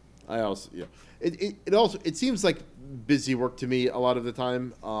 I also, it seems like busy work to me a lot of the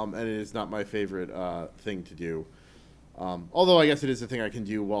time, and it is not my favorite thing to do. Although I guess it is a thing I can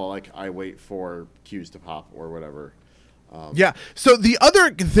do while like I wait for cues to pop or whatever. Yeah. So the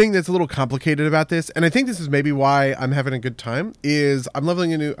other thing that's a little complicated about this, and I think this is maybe why I'm having a good time, is I'm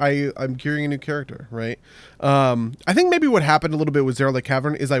leveling I'm gearing a new character, right? I think maybe what happened a little bit with Zerla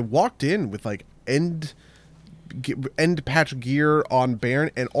Cavern is I walked in with like end patch gear on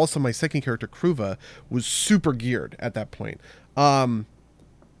Baron, and also my second character Kruva was super geared at that point.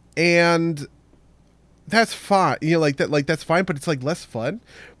 And that's fine, that's fine, but it's like less fun.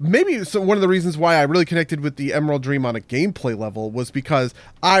 Maybe so one of the reasons why I really connected with the Emerald Dream on a gameplay level was because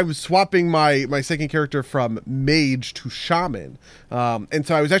I was swapping my second character from mage to shaman, and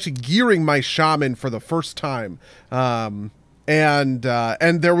so I was actually gearing my shaman for the first time, and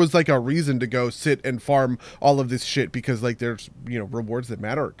there was like a reason to go sit and farm all of this shit because like there's rewards that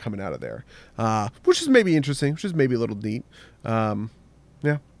matter coming out of there, which is maybe interesting, which is maybe a little neat. Yeah,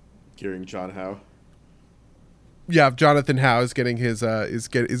 Gearing John Howe. Yeah, Jonathan Howe is getting his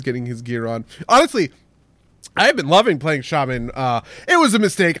getting his gear on. Honestly, I've been loving playing Shaman. It was a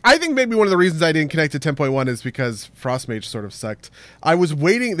mistake. I think maybe one of the reasons I didn't connect to 10.1 is because Frostmage sort of sucked. I was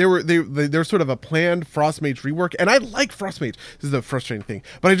waiting. They're sort of a planned Frostmage rework, and I like Frostmage. This is the frustrating thing,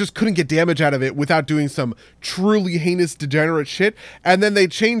 but I just couldn't get damage out of it without doing some truly heinous, degenerate shit. And then they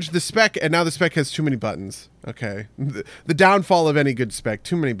changed the spec, and now the spec has too many buttons. Okay, the downfall of any good spec: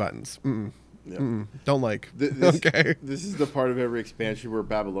 too many buttons. Yep. Don't like. Okay. This is the part of every expansion where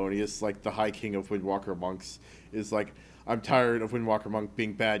Babylonius, like the High King of Windwalker monks, is like, I'm tired of Windwalker monk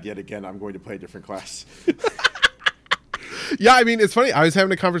being bad yet again. I'm going to play a different class. Yeah, I mean, it's funny. I was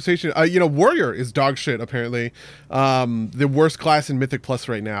having a conversation. Warrior is dog shit, apparently. The worst class in Mythic Plus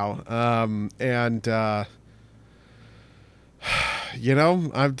right now.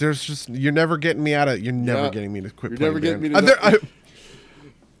 There's just, you're never getting me out of, you're never getting me to quit playing. You're never getting me to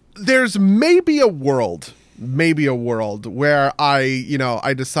there's maybe a world where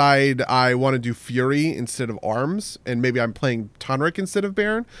I decide I want to do Fury instead of Arms, and maybe I'm playing Tonrik instead of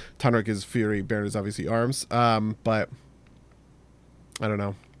Baron. Tonrik is Fury, Baron is obviously Arms. But I don't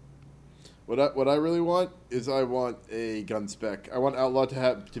know. What I really want is I want a gun spec. I want Outlaw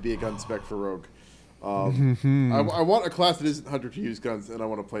to be a gun spec for Rogue. I want a class that isn't Hunter to use guns, and I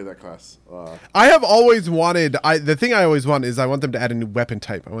want to play that class. I have always wanted. The thing I always want is I want them to add a new weapon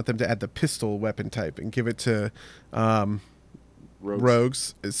type. I want them to add the pistol weapon type and give it to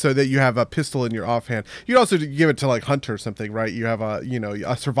rogues, so that you have a pistol in your offhand. You'd also give it to like Hunter or something, right? You have a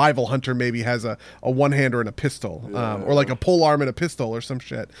survival Hunter maybe has a one-hander and a pistol, or like a pole arm and a pistol or some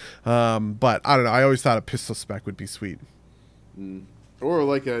shit. But I don't know. I always thought a pistol spec would be sweet. Or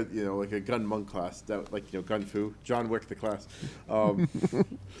like a gun monk class, that gun fu, John Wick the class.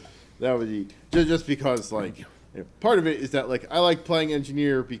 That would be just because part of it is that I like playing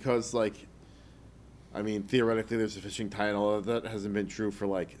engineer because theoretically there's a fishing tie and all of that hasn't been true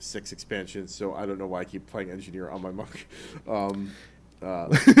for 6 expansions, so I don't know why I keep playing engineer on my monk.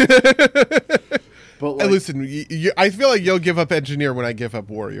 But listen, I feel like you'll give up engineer when I give up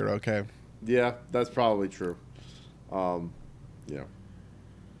warrior. Okay. Yeah, that's probably true.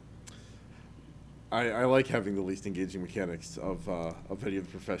 I like having the least engaging mechanics of any of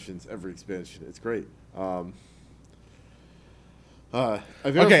the professions every expansion. It's great. I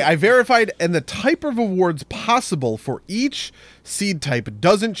verified, and the type of awards possible for each seed type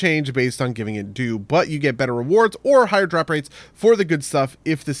doesn't change based on giving it due, but you get better rewards or higher drop rates for the good stuff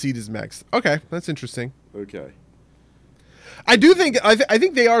if the seed is maxed. Okay, that's interesting. Okay. I do think I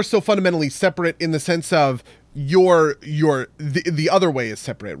think they are so fundamentally separate in the sense of the other way is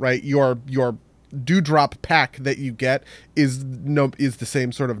separate, right? Your dewdrop pack that you get is the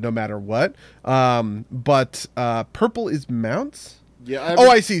same sort of no matter what. But purple is mounts. Yeah.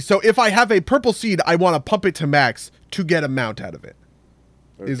 I see. So if I have a purple seed, I want to pump it to max to get a mount out of it.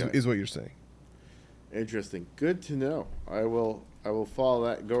 Okay. Is what you're saying. Interesting. Good to know. I will follow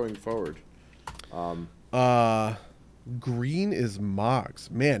that going forward. Green is Mogs.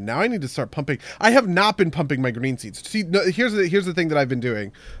 Man, now I need to start pumping. I have not been pumping my green seeds. See, no, here's the thing that I've been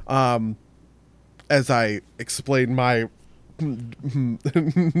doing. As I explain my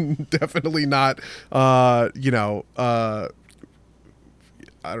definitely not I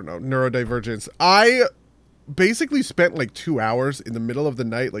don't know, neurodivergence. I basically spent 2 hours in the middle of the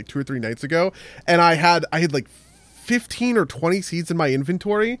night 2 or 3 nights ago, and I had 15 or 20 seeds in my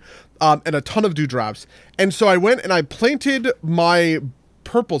inventory, and a ton of dewdrops. And so I went and I planted my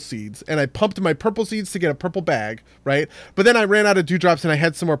purple seeds, and I pumped my purple seeds to get a purple bag, right? But then I ran out of dewdrops and I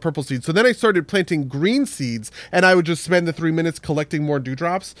had some more purple seeds. So then I started planting green seeds, and I would just spend the 3 minutes collecting more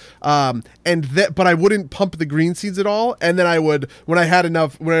dewdrops. But I wouldn't pump the green seeds at all. And then I would, when I had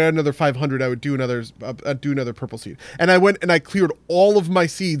another 500, I would do another purple seed. And I went and I cleared all of my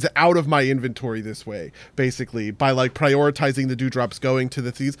seeds out of my inventory this way, basically, by like prioritizing the dewdrops going to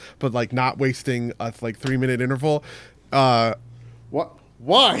the seeds, but like not wasting a like 3 minute interval. What?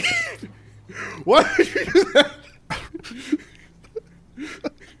 Why? Why did you do that?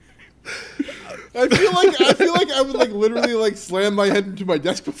 I feel like I would like literally like slam my head into my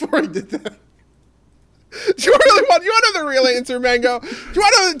desk before I did that. Do you really want? You want to know the real answer, Mango? Do you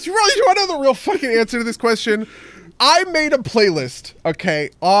want to know the real fucking answer to this question? I made a playlist, okay,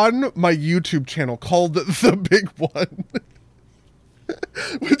 on my YouTube channel called The Big One,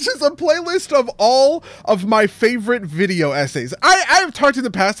 which is a playlist of all of my favorite video essays. I've talked in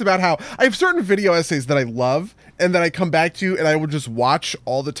the past about how I have certain video essays that I love and that I come back to and I will just watch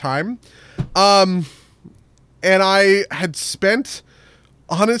all the time. And I had spent,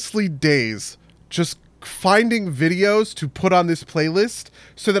 honestly, days just finding videos to put on this playlist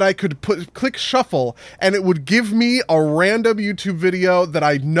so that I could click shuffle and it would give me a random YouTube video that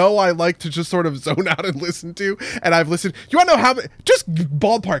I know I like to just sort of zone out and listen to. And I've listened. You want to know how? Just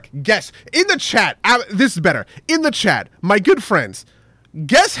ballpark guess in the chat. This is better. In the chat, my good friends,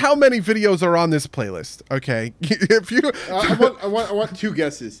 guess how many videos are on this playlist. Okay, if you, I want two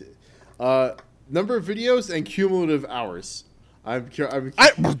guesses. Number of videos and cumulative hours. I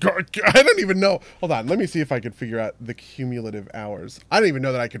don't even know. Hold on. Let me see if I could figure out the cumulative hours. I don't even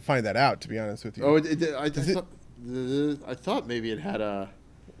know that I could find that out, to be honest with you. Oh, I thought maybe it had a...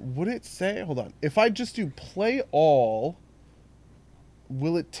 Would it say? Hold on. If I just do play all,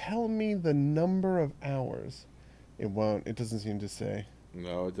 will it tell me the number of hours? It won't. It doesn't seem to say.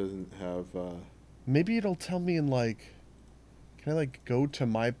 No, it doesn't have... Maybe it'll tell me in, like... Can I, like, go to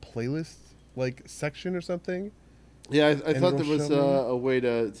my playlist, like, section or something? Yeah, I thought there was a way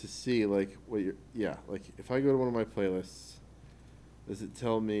to see, like, what you're... Yeah, like, if I go to one of my playlists, does it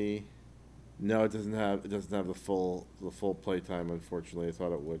tell me... No, it doesn't have the full playtime, unfortunately. I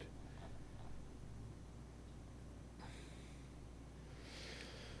thought it would.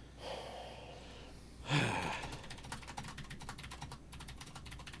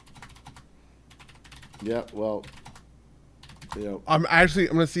 Yeah, well, you know. I'm going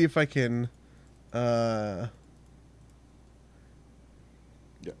to see if I can...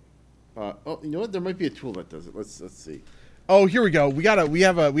 Oh, you know what? There might be a tool that does it. Let's see. Oh, here we go. We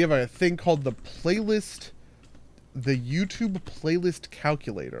have a thing called the YouTube playlist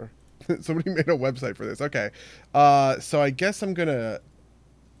calculator. Somebody made a website for this. Okay. So I guess I'm gonna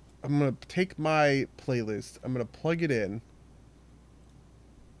take my playlist. I'm gonna plug it in,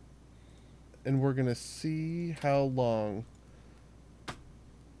 and we're gonna see how long.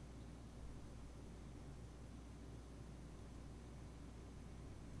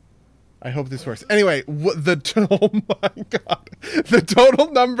 I hope this works. Anyway, oh my God, the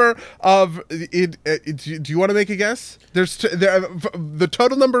total number of it. Do you want to make a guess? There's the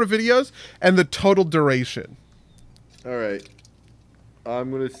total number of videos and the total duration. All right, I'm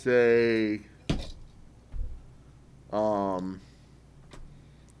gonna say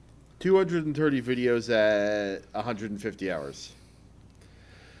 230 videos at 150 hours.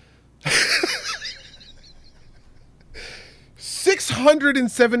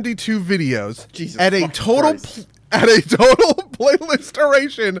 672 videos Jesus at a total playlist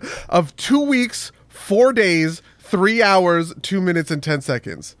duration of 2 weeks, 4 days, 3 hours, 2 minutes, and 10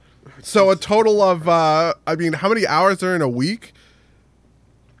 seconds. So a total of how many hours are in a week?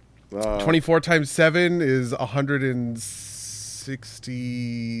 24 times 7 is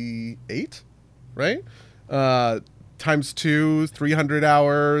 168, right? Times 2, 300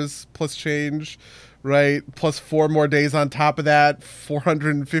 hours plus change. Right, plus 4 more days on top of that,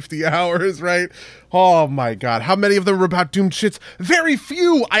 450 hours, right? Oh my God, how many of them were about doomed shits? Very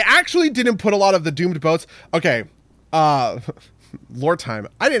few. I actually didn't put a lot of the doomed boats. Okay, lore time.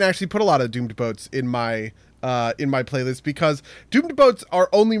 I didn't actually put a lot of doomed boats in my playlist because doomed boats are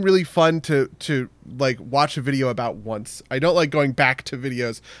only really fun to like watch a video about once. I don't like going back to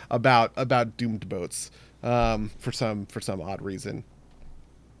videos about doomed boats for some odd reason.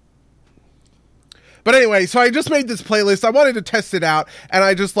 But anyway, so I just made this playlist. I wanted to test it out, and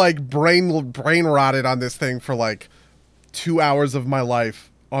I just like brain rotted on this thing for like 2 hours of my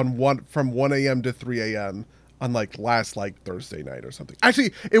life from 1 a.m. to 3 a.m. on like last Thursday night or something.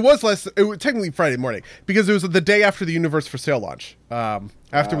 Actually, it was technically Friday morning because it was the day after the Universe for Sale launch.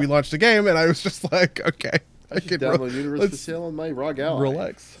 After we launched the game, and I was just like, okay. I should download U-mad-rassil on my ROG Ally.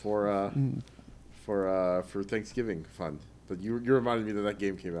 Relax. For Thanksgiving fun. But you reminded me that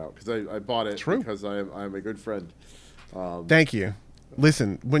game came out because I bought it because I'm a good friend. Thank you.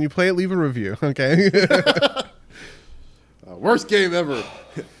 Listen, when you play it, leave a review, okay? Worst game ever.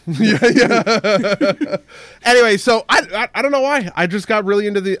 yeah. Anyway, so I don't know why. I just got really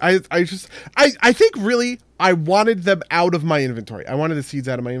into I think really I wanted them out of my inventory. I wanted the seeds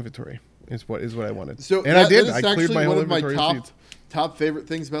out of my inventory. Is what I wanted. So and I did. I cleared my whole inventory of seeds. Top favorite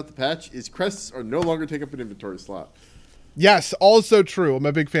things about the patch is crests are no longer take up an inventory slot. Yes, also true. I'm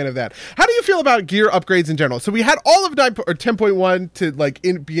a big fan of that. How do you feel about gear upgrades in general? So we had all of 10.1 to like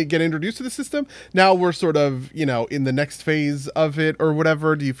get introduced to the system. Now we're sort of, in the next phase of it or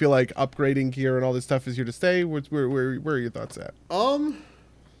whatever. Do you feel like upgrading gear and all this stuff is here to stay? Where are your thoughts at?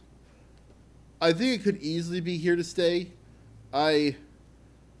 I think it could easily be here to stay. I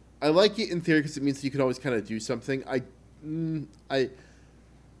like it in theory because it means that you can always kind of do something. It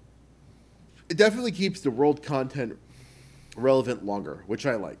definitely keeps the world content relevant longer, which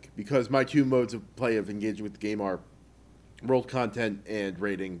I like, because my two modes of play of engaging with the game are world content and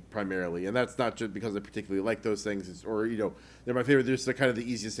raiding primarily, and that's not just because I particularly like those things, they're my favorite. They're just kind of the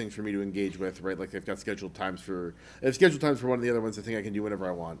easiest things for me to engage with, right? Like they've got scheduled times for one of the other ones. I think I can do whenever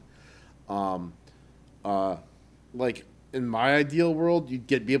I want. Like in my ideal world, you'd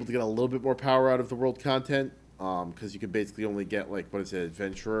be able to get a little bit more power out of the world content. Because you can basically only get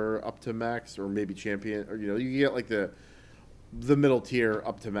adventurer up to max, or maybe champion, or you get like the middle tier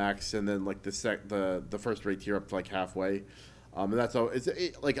up to max, and then like the first rate tier up to like halfway, and that's all.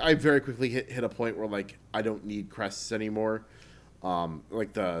 I very quickly hit a point where like I don't need crests anymore,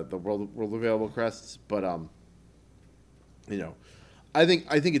 like the world available crests, but I think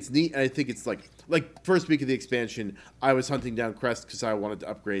it's neat, and I think it's like first week of the expansion, I was hunting down crests because I wanted to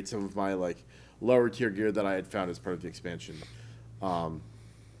upgrade some of my like lower tier gear that I had found as part of the expansion.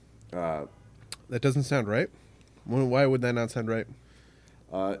 That doesn't sound right. Why would that not sound right?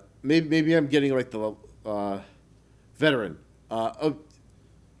 Maybe I'm getting like the veteran. Yeah,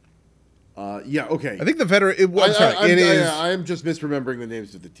 okay. I think the veteran. I am just misremembering the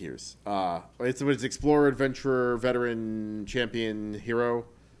names of the tiers. It's explorer, adventurer, veteran, champion, hero.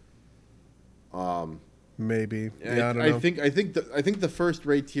 Maybe. Yeah, I don't know. I think the first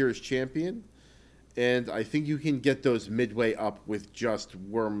raid tier is champion. And I think you can get those midway up with just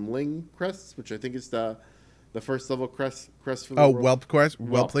Wormling crests, which I think is the first level crest for the world.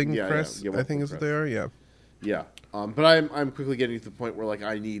 Whelpling crest. I think is what they are. Yeah. Yeah. But I'm quickly getting to the point where like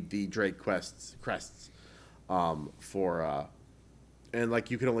I need the Drake crests for and like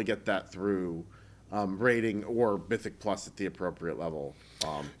you can only get that through rating or Mythic Plus at the appropriate level.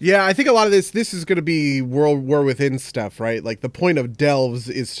 Yeah, I think a lot of this is going to be World War Within stuff, right? Like the point of delves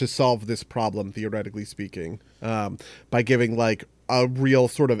is to solve this problem, theoretically speaking, by giving like a real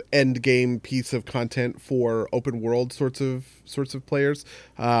sort of end game piece of content for open world sorts of players,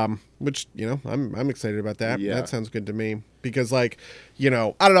 which I'm excited about that. Yeah. That sounds good to me because like I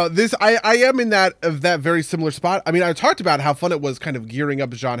don't know, this I am in that very similar spot. I mean, I talked about how fun it was kind of gearing up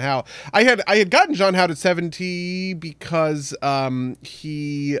Zhang Hao. I had gotten Zhang Hao to 70 because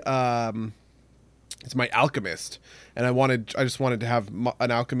he is my alchemist, and I just wanted to have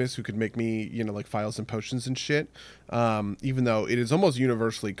an alchemist who could make me like files and potions and shit. Even though it is almost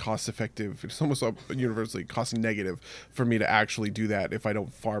universally cost effective, it's almost universally cost negative for me to actually do that if I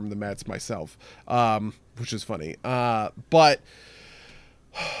don't farm the mats myself, which is funny. But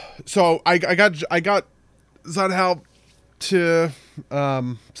so I got Zhang Hao to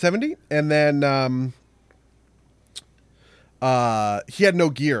 70, and then he had no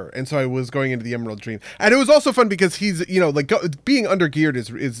gear, and so I was going into the Emerald Dream, and it was also fun because he's being under geared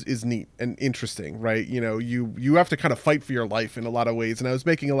is neat and interesting, right? You have to kind of fight for your life in a lot of ways, and I was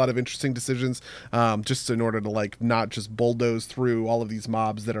making a lot of interesting decisions just in order to like not just bulldoze through all of these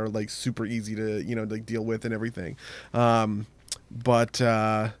mobs that are like super easy to like deal with and everything. But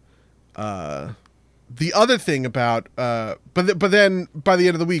the other thing about but then by the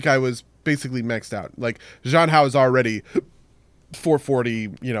end of the week I was basically maxed out. Like Zhang Hao is already 440,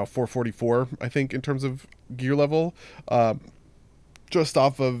 444, I think, in terms of gear level, just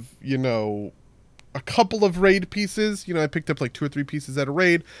off of, a couple of raid pieces. I picked up like 2 or 3 pieces at a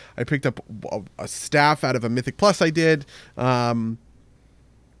raid. I picked up a staff out of a Mythic Plus I did, and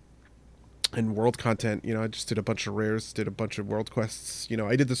world content. I just did a bunch of rares, did a bunch of world quests.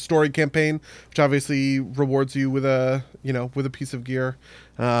 I did the story campaign, which obviously rewards you with a piece of gear.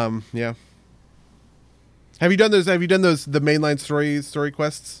 Yeah. Have you done those? The mainline story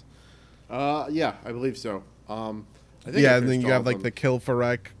quests? Yeah, I believe so. I think and then you have like the Kill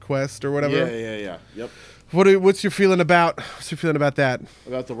Farek quest or whatever. Yeah. Yep. What's your feeling about that?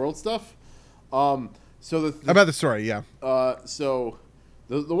 About the world stuff? So About the story, yeah. So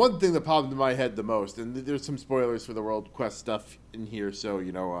the one thing that popped into my head the most, and there's some spoilers for the world quest stuff in here, so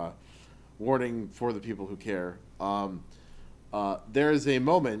warning for the people who care. There is a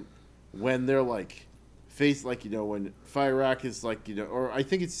moment when they're like when Fyrak is or I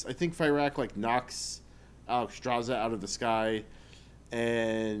think Fyrak like knocks Alexstrasza out of the sky,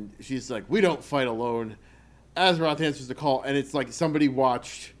 and she's like, "We don't fight alone." Azeroth answers the call, and it's like somebody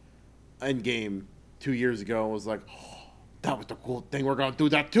watched Endgame 2 years ago and was like, "Oh, that was the cool thing. We're gonna do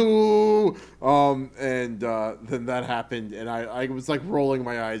that too." Then that happened, and I was like rolling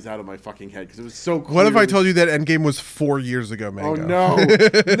my eyes out of my fucking head because it was so cool. What if I told you that Endgame was 4 years ago, Mango? Oh no,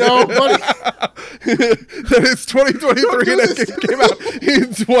 no, buddy. That it's 2023 and Endgame came out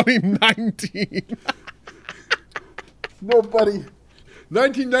in 2019. No, buddy.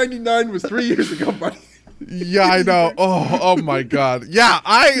 1999 was 3 years ago, buddy. Yeah, I know. Oh my God. Yeah,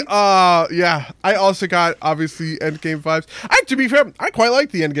 I also got obviously Endgame vibes. To be fair, I quite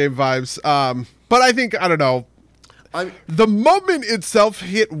like the Endgame vibes. But I think, I don't know, the moment itself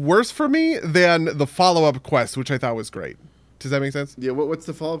hit worse for me than the follow-up quest, which I thought was great. Does that make sense? Yeah, what's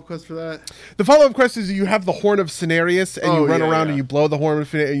the follow-up quest for that? The follow-up quest is you have the Horn of Cenarius, and you run around and you blow the Horn of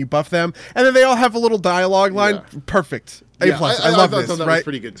Cenarius, and you buff them, and then they all have a little dialogue line. Yeah. Perfect. A+. I love this, that right? was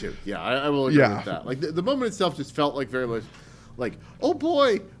pretty good, too. Yeah, I will agree with that. Like, the moment itself just felt like very much like, oh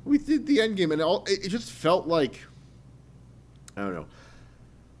boy, we did the end game, and it just felt like, I don't know.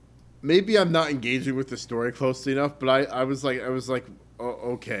 Maybe I'm not engaging with the story closely enough, but I was like, oh,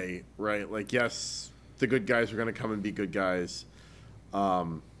 okay, right? Like, yes, the good guys are going to come and be good guys.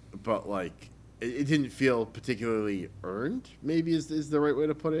 But like, it didn't feel particularly earned, maybe is the right way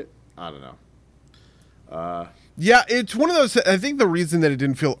to put it. I don't know. Yeah, it's one of those, I think the reason that it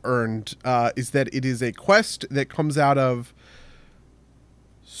didn't feel earned, is that it is a quest that comes out of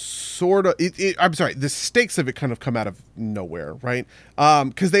I'm sorry, the stakes of it kind of come out of nowhere, right?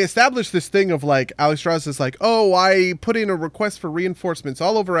 Because they established this thing of like, Alexstrasza is like, oh, I put in a request for reinforcements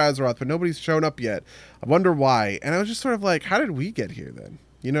all over Azeroth, but nobody's shown up yet. I wonder why. And I was just sort of like, how did we get here then?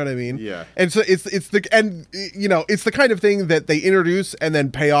 You know what I mean? Yeah. And so it's the kind of thing that they introduce and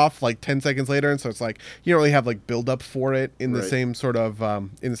then pay off like 10 seconds later. And so it's like, you don't really have like build up for it in the same sort of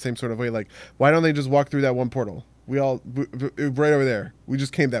way. Like, why don't they just walk through that one portal? We right over there. We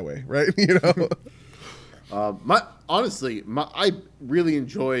just came that way, right? You know. I really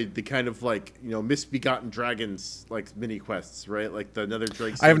enjoyed the kind of like misbegotten dragons like mini quests, right? Like the Nether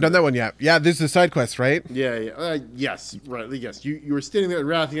Drakes. I haven't done that one yet. Yeah, this is a side quest, right? Yeah. Yes, right. Yes, you were standing there at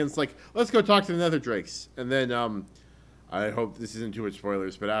Rathian. It's like, let's go talk to the Nether Drakes, and then I hope this isn't too much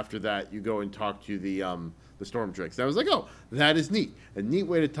spoilers, but after that you go and talk to the Storm Drakes. And I was like, oh, that is neat. A neat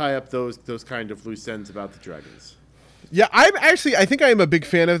way to tie up those kind of loose ends about the dragons. Yeah, I think I am a big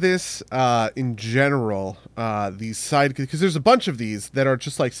fan of this in general. These side, because there's a bunch of these that are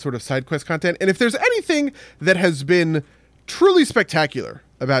just like sort of side quest content. And if there's anything that has been truly spectacular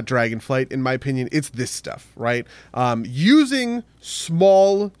about Dragonflight, in my opinion, it's this stuff, right? Using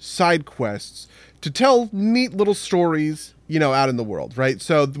small side quests to tell neat little stories, out in the world, right?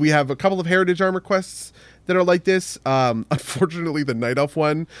 So we have a couple of Heritage Armor quests that are like this. Unfortunately, the Night Elf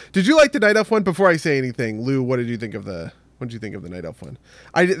one. Did you like the Night Elf one? Before I say anything, Lou, what did you think of the Night Elf one?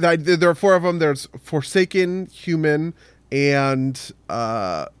 There are 4 of them. There's Forsaken, Human, and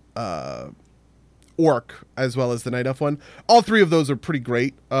Orc, as well as the Night Elf one. All 3 of those are pretty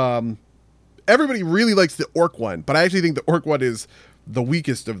great. Everybody really likes the Orc one, but I actually think the Orc one is the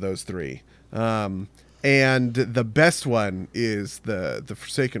weakest of those 3. And the best one is the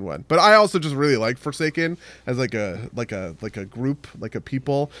Forsaken one. But I also just really like Forsaken as like a group, like a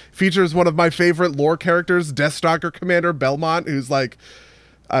people. Features one of my favorite lore characters, Deathstalker Commander Belmont, who's like,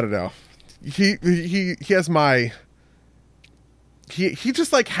 I don't know. He has he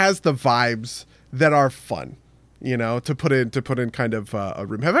just like has the vibes that are fun, to put in kind of a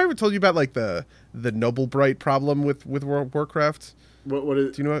room. Have I ever told you about like the Noble Bright problem with World of Warcraft? What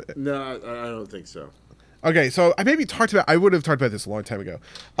is? Do you know what? No, I don't think so. Okay, so I would have talked about this a long time ago.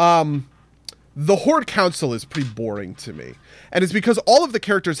 The Horde Council is pretty boring to me. And it's because all of the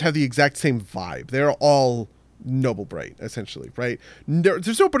characters have the exact same vibe. They're all Noble Bright, essentially, right?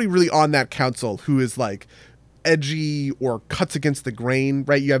 There's nobody really on that council who is like edgy or cuts against the grain,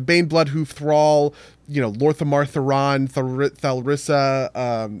 right? You have Bane Bloodhoof Thrall, Lorthamar Theron, Thalrissa,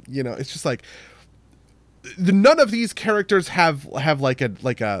 it's just like none of these characters have like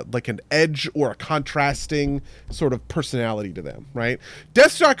an edge or a contrasting sort of personality to them, right?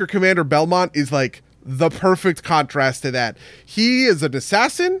 Deathstalker Commander Belmont is like the perfect contrast to that. He is an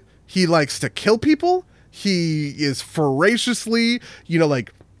assassin. He likes to kill people. He is voraciously,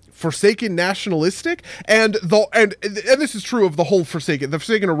 like Forsaken nationalistic, and this is true of the whole Forsaken. The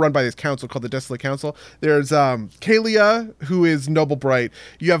Forsaken are run by this council called the Desolate Council. There's Kalia, who is noble bright.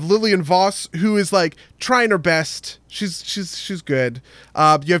 You have Lillian Voss, who is like trying her best. She's good. You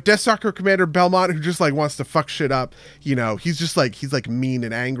have Deathstalker Commander Belmont, who just like wants to fuck shit up. He's like mean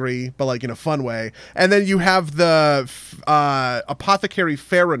and angry, but like in a fun way. And then you have the Apothecary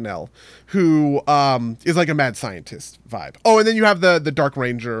Farinell, who is like a mad scientist vibe. Oh, and then you have the Dark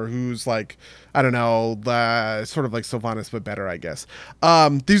Ranger, who's like, I don't know, sort of like Sylvanas, but better, I guess.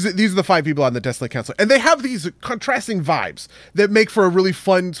 These are the 5 people on the Desolate Council, and they have these contrasting vibes that make for a really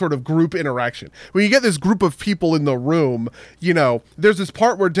fun sort of group interaction. When you get this group of people in the room, there's this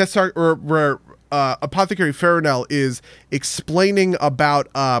part where Apothecary Farinell is explaining about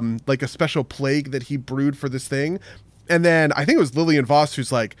like a special plague that he brewed for this thing. And then I think it was Lillian Voss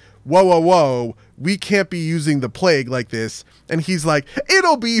who's like, whoa, we can't be using the plague like this. And he's like,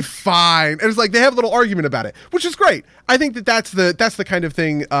 it'll be fine. And it's like they have a little argument about it, which is great. I think that's the kind of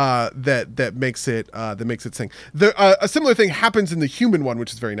thing that makes it sing. A similar thing happens in the human one,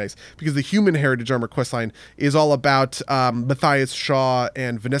 which is very nice, because the human Heritage Armor questline is all about Matthias Shaw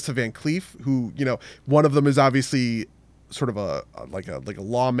and Vanessa Van Cleef, who, one of them is obviously sort of a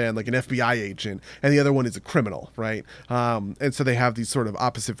lawman, like an FBI agent, and the other one is a criminal, right? And so they have these sort of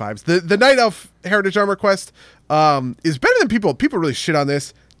opposite vibes. The Night Elf Heritage Armor quest is better than people really shit on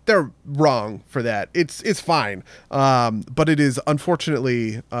this. They're wrong for that. It's fine, but it is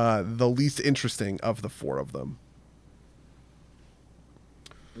unfortunately the least interesting of the 4 of them.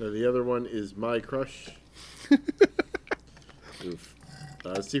 The other one is My Crush. Oof.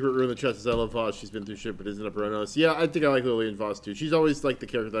 Secret Rune in the Chest is I love Voss. She's been through shit, but isn't up her own nose. Yeah, I think I like Lillian Voss too. She's always like the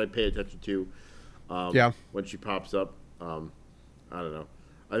character that I pay attention to. When she pops up. I don't know.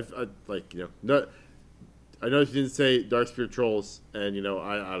 I know she didn't say Darkspear Trolls, and I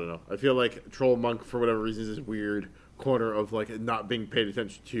don't know. I feel like Troll Monk for whatever reason is this weird corner of like not being paid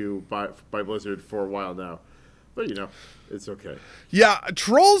attention to by Blizzard for a while now. But it's okay. Yeah,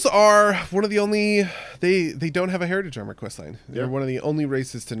 trolls are one of the only they don't have a Heritage Armor questline. They're one of the only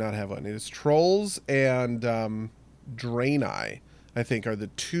races to not have one. It is trolls and Draenei, I think, are the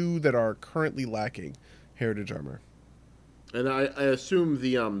 2 that are currently lacking Heritage Armor. And I assume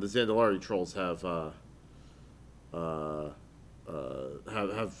the Zandalari trolls have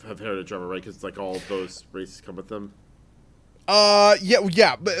Heritage Armor, right? Because like all of those races come with them.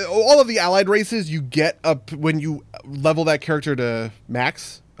 Yeah. But all of the allied races you get up when you level that character to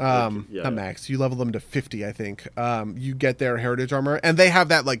max. Not max. You level them to 50, I think. You get their Heritage Armor, and they have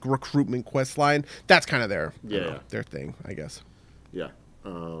that like recruitment quest line. That's kind of their thing, I guess. Yeah.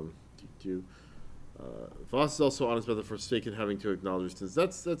 Voss is also honest about the Forsaken having to acknowledge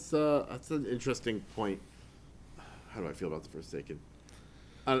resistance. That's an interesting point. How do I feel about the Forsaken?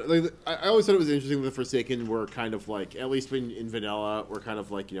 I always thought it was interesting that the Forsaken were kind of like, at least in vanilla, were kind of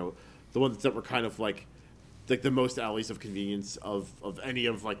like, the ones that were kind of like the most allies of convenience of any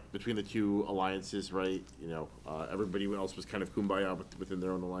of like between the 2 alliances, right? Everybody else was kind of kumbaya within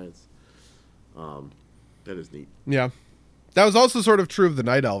their own alliance. That is neat. Yeah. That was also sort of true of the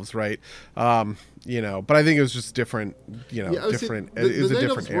Night Elves, right? But I think it was just different, different. It was a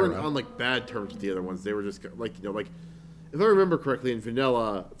different era. The Night Elves weren't on like bad terms with the other ones. They were just like, if I remember correctly, in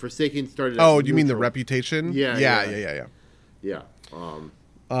vanilla, Forsaken started. Oh, do you mean the reputation? Yeah. Yeah.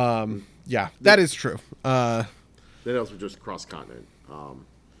 That is true. Then else were just cross continent.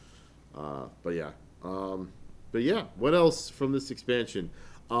 But yeah. What else from this expansion?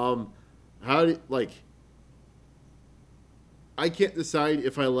 How do I can't decide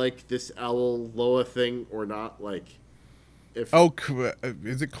if I like this Owl Loa thing or not. Like, is it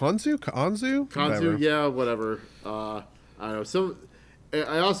Kanzu? Kanzu, yeah, whatever. I don't know.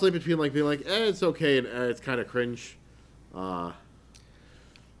 I oscillate between like being like, it's okay, and it's kind of cringe. I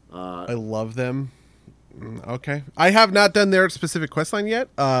love them. Okay, I have not done their specific questline yet.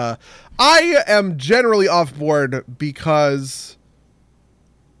 I am generally off board because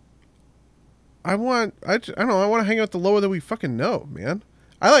I want to hang out with the Loa that we fucking know, man.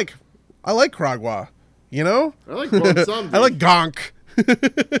 I like Kragwa, I like Gwonsambi. I like Gonk.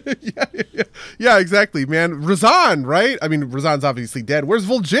 yeah, exactly, man. Razan, right? I mean, Razan's obviously dead. Where's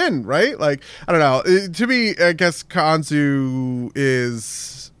Vol'jin, right? Like, I don't know. To me, I guess Kanzu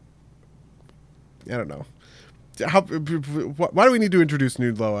is, I don't know. Why do we need to introduce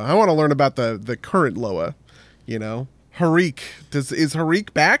new Loa? I want to learn about the current Loa, Harik. Is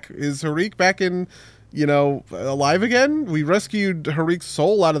Harik back? Is Harik back in, alive again? We rescued Harik's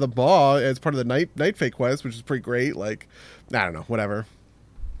soul out of the maw as part of the Night Fate quest, which is pretty great. Like, I don't know, whatever.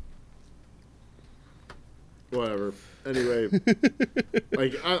 Whatever. Anyway,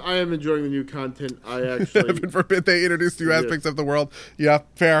 like I am enjoying the new content. I actually, Heaven forbid they introduce new aspects of the world. Yeah,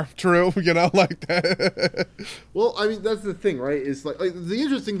 fair, true. Like that. Well, I mean that's the thing, right? Is like the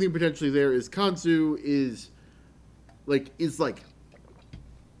interesting thing potentially there is Kanzu is like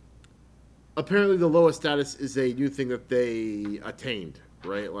apparently the lowest status is a new thing that they attained,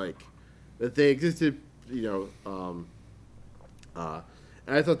 right? Like that they existed, and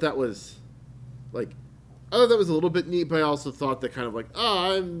I thought that was like I thought that was a little bit neat, but I also thought that kind of like,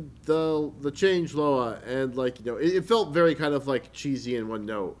 I'm the change Loa, and like it felt very kind of like cheesy in one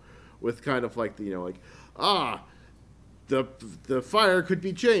note, with kind of like the fire could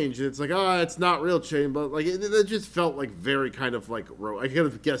be changed, and it's like it's not real change, but like it just felt like very kind of like I could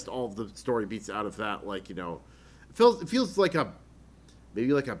have guessed all of the story beats out of that, like it feels like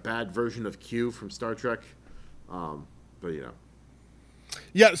maybe like a bad version of Q from Star Trek, but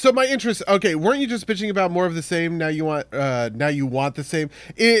Yeah, so my interest. Okay, weren't you just bitching about more of the same? Now you want the same.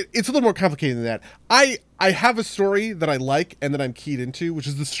 It's a little more complicated than that. I have a story that I like and that I'm keyed into, which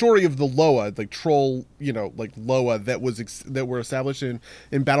is the story of the Loa, like troll, like Loa that were established in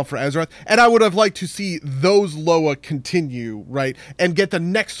Battle for Azeroth, and I would have liked to see those Loa continue, right, and get the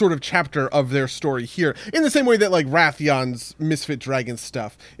next sort of chapter of their story here, in the same way that like Rathion's Misfit Dragon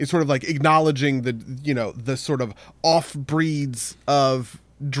stuff is sort of like acknowledging the sort of off breeds of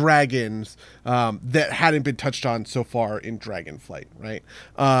dragons that hadn't been touched on so far in Dragonflight, right?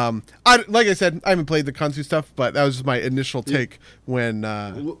 Like I said, I haven't played the Kanzu stuff, but that was just my initial take when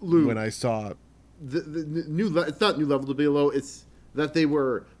I saw the new. It's not new level to be low. It's that they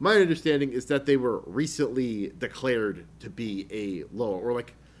were. My understanding is that they were recently declared to be a Loa, or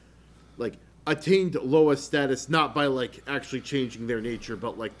like attained Loa status, not by like actually changing their nature,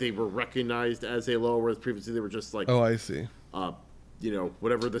 but like they were recognized as a Loa, whereas previously they were just like. Oh, I see.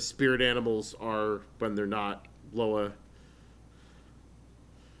 Whatever the spirit animals are when they're not Loa.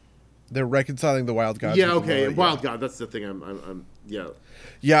 They're reconciling the wild gods. Yeah, okay, wild god. That's the thing. Yeah.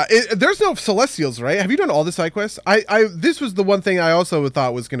 Yeah, there's no Celestials, right? Have you done all the side quests? This was the one thing I also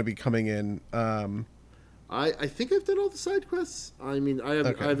thought was going to be coming in. I think I've done all the side quests. I mean, I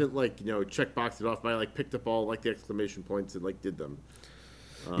haven't like check boxed it off, but I like picked up all like the exclamation points and like did them.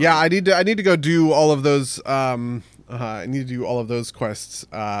 Yeah, I need to go do all of those. I need to do all of those quests.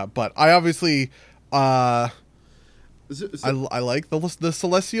 But I obviously, I like the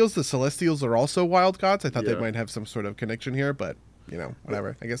Celestials. The Celestials are also wild gods. I thought they might have some sort of connection here, but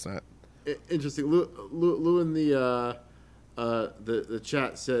whatever. I guess not. Interesting. Lou in the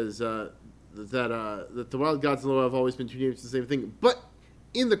chat says that the wild gods and Loa have always been two names for the same thing, but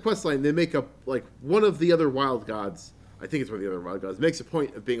in the quest line they make up like one of the other wild gods. I think it's one of the other wild gods makes a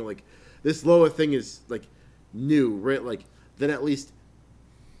point of being like this Loa thing is like new, right? Like then at least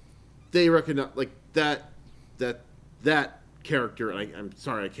they recognize like that character. And I'm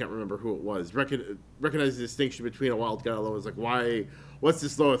sorry, I can't remember who it was. Recognize the distinction between a wild god and Loa. Is like what's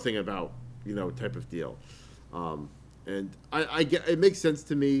this Loa thing about? Type of deal. And I get it makes sense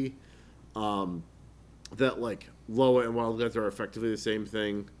to me that like Loa and wild gods are effectively the same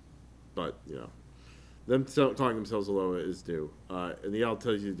thing, but them calling themselves a Loa is new. And the owl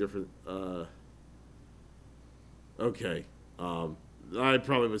tells you different. Okay. I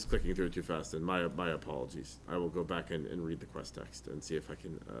probably was clicking through it too fast, and my apologies. I will go back and read the quest text and see if I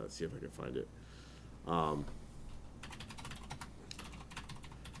can find it.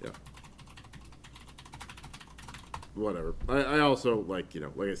 Yeah. Whatever. I also like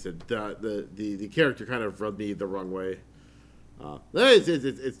I said, the character kind of rubbed me the wrong way.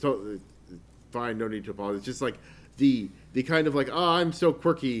 It's totally fine. No need to apologize. It's just like the kind of like I'm so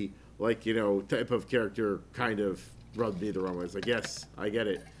quirky type of character kind of rubbed me the wrong way. It's like, yes, I get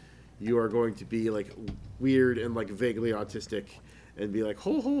it. You are going to be like weird and like vaguely autistic and be like,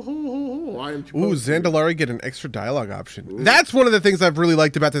 ho ho ho ho ho. I am. Ooh, Zandalari get an extra dialogue option. Ooh. That's one of the things I've really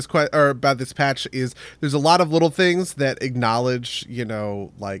liked about this about this patch is there's a lot of little things that acknowledge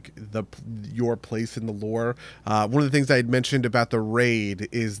like your place in the lore. One of the things I had mentioned about the raid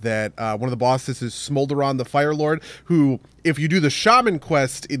is that one of the bosses is Smolderon the Fire Lord, who, if you do the Shaman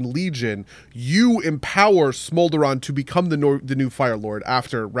quest in Legion, you empower Smolderon to become the new Fire Lord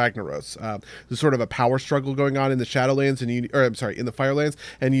after Ragnaros. There's sort of a power struggle going on in the Shadowlands, in the Firelands,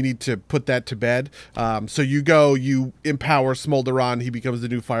 and you need to put that to bed. So you empower Smolderon, he becomes the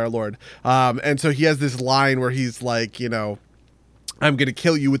new Fire Lord. And so he has this line where he's like, I'm going to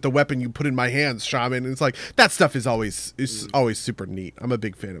kill you with the weapon you put in my hands, Shaman. And it's like, that stuff is always super neat. I'm a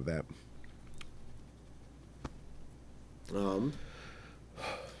big fan of that.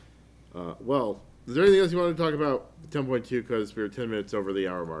 Well, is there anything else you want to talk about 10.2? Because we're 10 minutes over the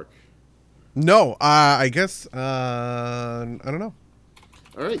hour mark. No, I guess I don't know.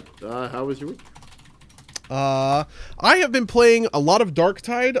 All right. How was your week? I have been playing a lot of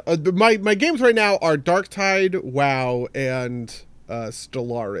Darktide. My games right now are Darktide, WoW, and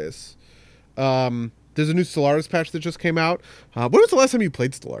Stellaris. There's a new Stellaris patch that just came out. When was the last time you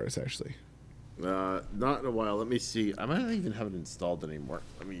played Stellaris, actually? Not in a while. Let me see. I might not even have it installed anymore.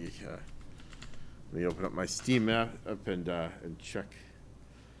 Let me open up my Steam app and check.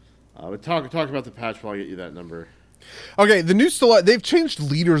 But talk about the patch while I get you that number. Okay, the new they've changed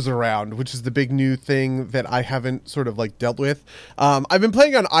leaders around, which is the big new thing that I haven't sort of like dealt with. I've been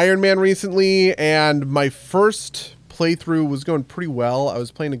playing on Iron Man recently, and my first playthrough was going pretty well. I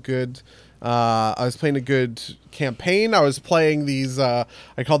was playing a good campaign. I was playing these, I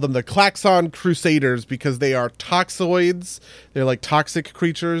call them the Klaxon Crusaders because they are toxoids. They're like toxic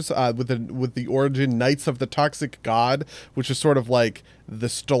creatures with the origin Knights of the Toxic God, which is sort of like the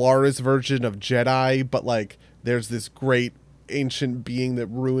Stellaris version of Jedi, but like there's this great ancient being that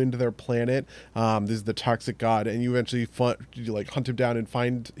ruined their planet. This is the Toxic God, and you eventually you like hunt him down and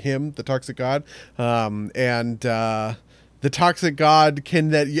find him, the Toxic God, the Toxic God can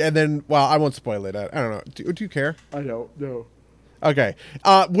that, and then, well, I won't spoil it. I don't know. Do you care? I don't know. Okay.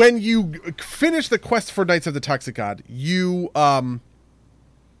 When you finish the quest for Knights of the Toxic God, you can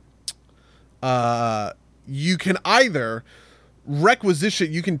either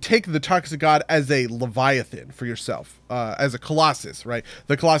you can take the Toxic God as a Leviathan for yourself, as a Colossus, right?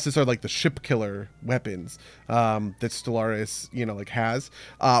 The Colossus are like the ship killer weapons that Stellaris, like has,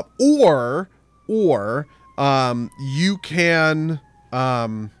 or you can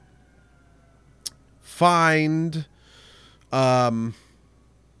find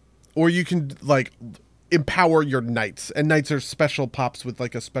or you can like empower your knights, and knights are special pops with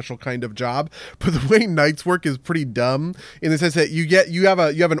like a special kind of job. But the way knights work is pretty dumb in the sense that you have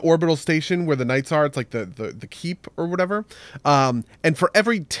an orbital station where the knights are. It's like the keep or whatever, and for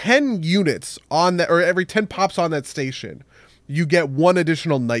every 10 units on that, or every 10 pops on that station, you get one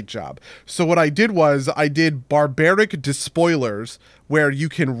additional knight job. So what I did was I did barbaric despoilers, where you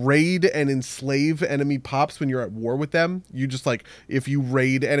can raid and enslave enemy pops when you're at war with them. You just like, if you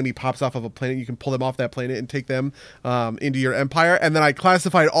raid enemy pops off of a planet, you can pull them off that planet and take them into your empire. And then I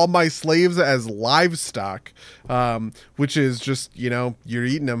classified all my slaves as livestock, which is just, you're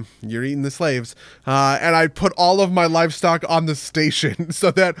eating them. You're eating the slaves. And I put all of my livestock on the station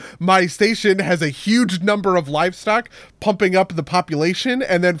so that my station has a huge number of livestock pumping up the population.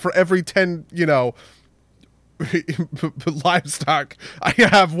 And then for every 10, livestock, I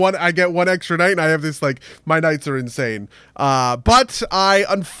get one extra knight, and I have this, like, my knights are insane. But I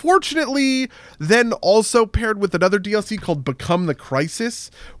unfortunately then also paired with another DLC called Become the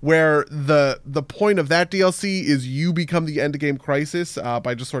Crisis, where the point of that DLC is you become the end game crisis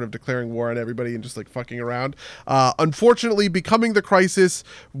by just sort of declaring war on everybody and just like fucking around. Unfortunately, Becoming the Crisis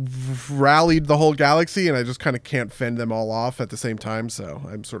rallied the whole galaxy, and I just kind of can't fend them all off at the same time, so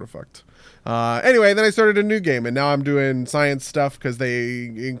I'm sort of fucked. Anyway, then I started a new game, and now I'm doing science stuff because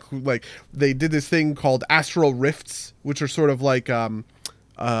they did this thing called Astral Rifts, which are sort of like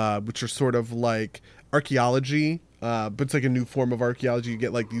archaeology, but it's like a new form of archaeology. You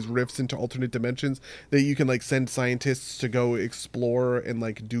get like these rifts into alternate dimensions that you can like send scientists to go explore and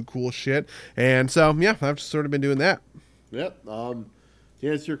like do cool shit. And so yeah, I've just sort of been doing that. Yep. To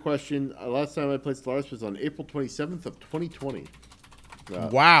answer your question, last time I played Stellaris was on April 27th of 2020.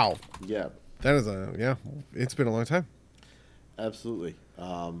 Wow. Yeah. That is it's been a long time. Absolutely.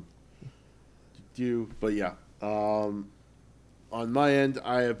 But yeah. On my end,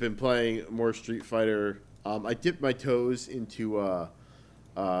 I have been playing more Street Fighter. I dipped my toes into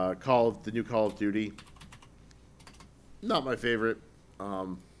the new Call of Duty. Not my favorite.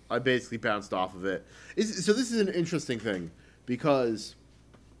 I basically bounced off of it. So this is an interesting thing, because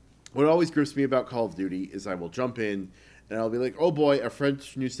what always grips me about Call of Duty is I will jump in and I'll be like, oh boy, a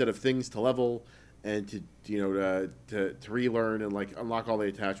fresh new set of things to level and to relearn and like unlock all the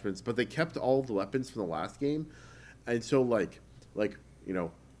attachments. But they kept all of the weapons from the last game, and so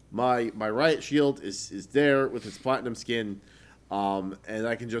my riot shield is there with its platinum skin, and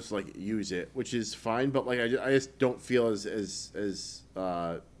I can just like use it, which is fine. But like I just don't feel as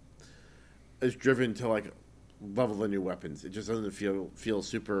driven to like level the new weapons. It just doesn't feel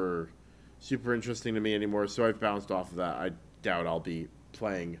super interesting to me anymore, so I've bounced off of that. I doubt I'll be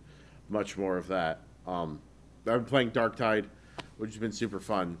playing much more of that. I've been playing Darktide, which has been super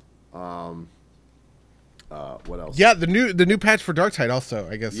fun. What else? Yeah, the new patch for Darktide also,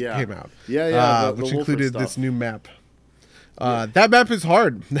 I guess, came out. Yeah. Which included this new map. That map is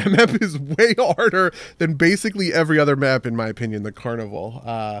hard. That map is way harder than basically every other map, in my opinion, the Carnival.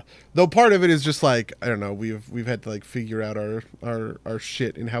 Though part of it is just like, I don't know, we've had to like figure out our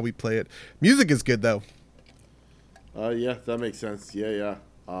shit and how we play it. Music is good though. Yeah, that makes sense. Yeah.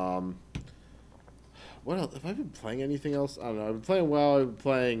 What else? Have I been playing anything else? I don't know. I've been playing WoW. I've been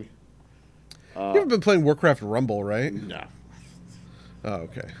playing. You haven't been playing Warcraft Rumble, right? No. Oh,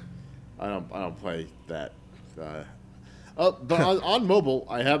 okay. I don't play that. But on mobile,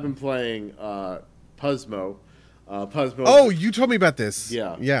 I have been playing Puzzmo. Puzzmo. Oh, you told me about this.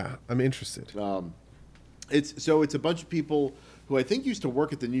 Yeah, I'm interested. It's a bunch of people who I think used to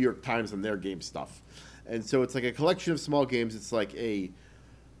work at the New York Times on their game stuff, and so it's like a collection of small games. It's like a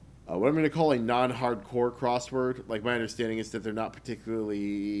what I'm going to call a non-hardcore crossword. Like my understanding is that they're not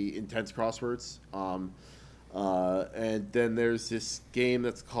particularly intense crosswords. And then there's this game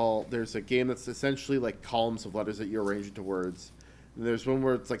there's a game that's essentially like columns of letters that you arrange into words. And there's one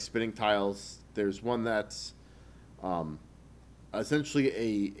where it's like spinning tiles. There's one that's essentially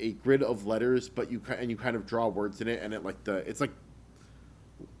a grid of letters, but you kind of draw words in it, and it's like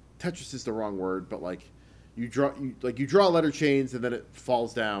Tetris is the wrong word, but like you draw letter chains and then it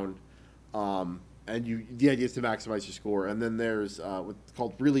falls down, and the idea is to maximize your score. And then there's what's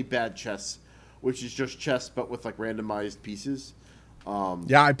called really bad chess, which is just chess but with like randomized pieces.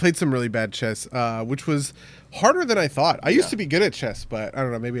 Yeah, I played some really bad chess, which was harder than I thought. I used to be good at chess, but I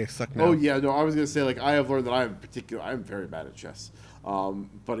don't know, maybe I suck now. Oh yeah, no, I was gonna say like I have learned that I'm very bad at chess.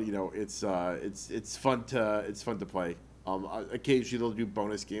 But you know, it's fun to play. Occasionally they'll do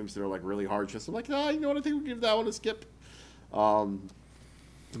bonus games that are like really hard chess. I'm like, you know what? I think we'll give that one a skip.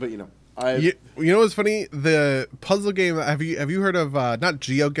 But you know, you know what's funny? The puzzle game. Have you heard of not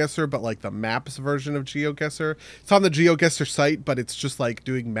GeoGuessr, but like the maps version of GeoGuessr? It's on the GeoGuessr site, but it's just like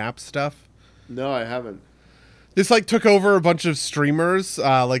doing map stuff. No, I haven't. This like took over a bunch of streamers.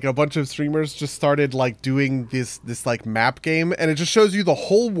 Like a bunch of streamers just started like doing this like map game, and it just shows you the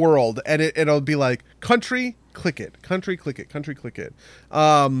whole world, and it'll be like country, click it, country, click it, country, click it.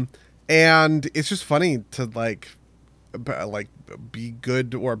 And it's just funny to like be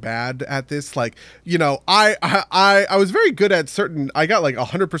good or bad at this. Like, you know, I was very good at certain. I got like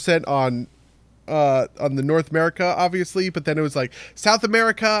 100% on the North America, obviously, but then it was like South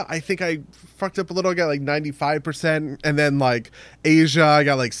America, I think I fucked up a little. I got like 95%, and then like Asia I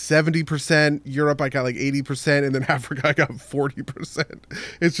got like 70%, Europe I got like 80%, and then Africa I got 40%.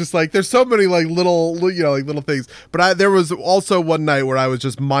 It's just like there's so many like little things. But there was also one night where I was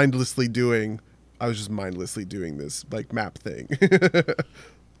just mindlessly doing this like map thing.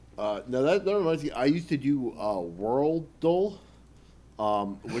 No, that reminds me. I used to do Worldle.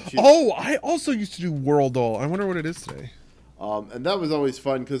 Which is, I also used to do Worldle. I wonder what it is today. And that was always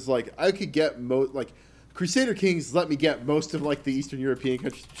fun because like I could get like Crusader Kings let me get most of like the Eastern European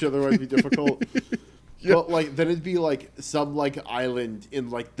countries, which otherwise would be difficult. Yep. But like then it'd be like some like island in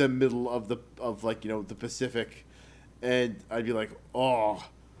like the middle of the Pacific, and I'd be like, oh,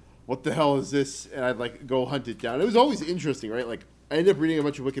 what the hell is this? And I'd like go hunt it down. It was always interesting, right? Like I ended up reading a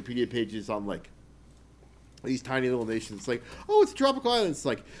bunch of Wikipedia pages on like these tiny little nations. It's like, oh, it's a tropical island. It's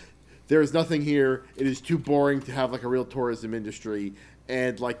like, there is nothing here. It is too boring to have like a real tourism industry.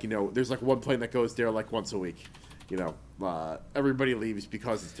 And like, you know, there's like one plane that goes there like once a week. You know, everybody leaves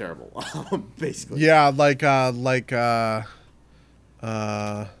because it's terrible. Basically. Yeah, I'm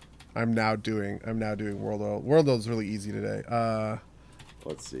now doing Worldle. Worldle is really easy today.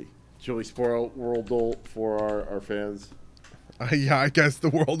 Let's see. Shall we spoil Worldle for our fans? Yeah, I guess the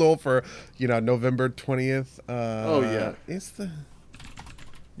Worldle for November 20th. Oh yeah, this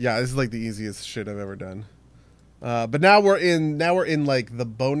is like the easiest shit I've ever done. But now we're in like the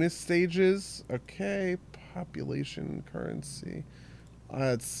bonus stages. Okay, population, currency.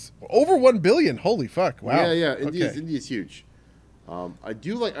 It's over 1 billion. Holy fuck! Wow. Yeah. India's huge. I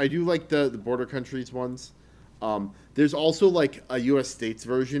do like the border countries ones. There's also like a U.S. states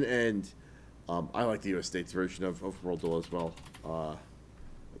version, and I like the U.S. states version of Worldle as well.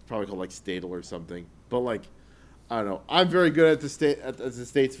 It's probably called like Statele or something. But like, I don't know. I'm very good at the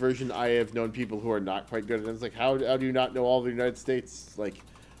states version. I have known people who are not quite good at it. It's like, how do you not know all the United States? Like,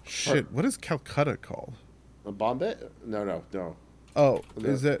 shit. What is Calcutta called? Bombay? No. Oh,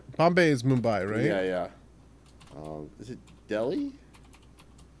 is it Bombay? Is Mumbai, right? Yeah. Is it Delhi?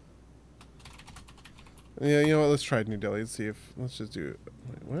 Yeah, you know what? Let's try New Delhi. Let's just do it.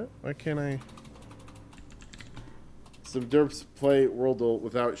 Wait, what? Why can't I? Some derps play Worldle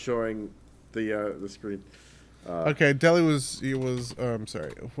without showing the screen. Okay, Delhi was. I'm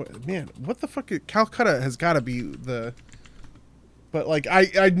sorry. What the fuck? Calcutta has got to be the. But like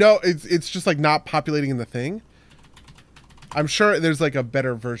I know it's just like not populating in the thing. I'm sure there's like a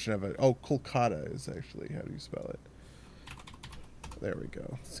better version of it. Oh, Kolkata is actually, how do you spell it? There we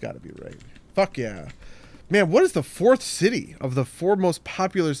go. It's got to be right. Fuck yeah. Man, what is the fourth city of the 4 most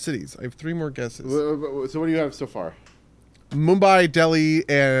popular cities? I have 3 more guesses. So what do you have so far? Mumbai, Delhi,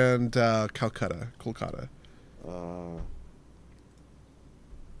 and Kolkata.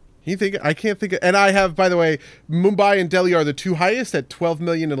 Can you think? I can't think of, and I have, by the way, Mumbai and Delhi are the 2 highest at 12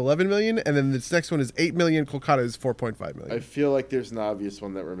 million and 11 million, and then this next one is 8 million. Kolkata is 4.5 million. I feel like there's an obvious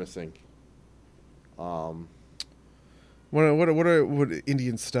one that we're missing. What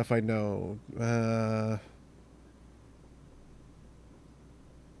Indian stuff I know?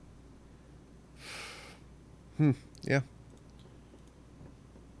 Yeah.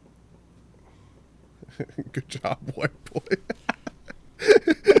 Good job, white boy.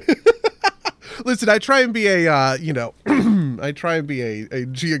 Listen, I try and be a, I try and be a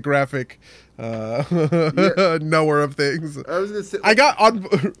geographic knower of things. I was gonna say, I got on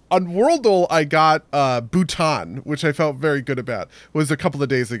Worldle. I got Bhutan, which I felt very good about. It was a couple of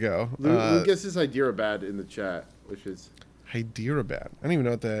days ago. Lou guesses Hyderabad in the chat, which is Hyderabad. I don't even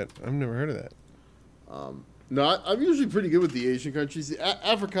know what that. I've never heard of that. No, I'm usually pretty good with the Asian countries.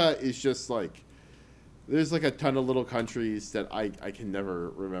 Africa is just like, there's like a ton of little countries that I can never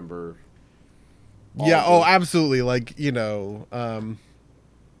remember. Yeah. Oh, absolutely. Like, I don't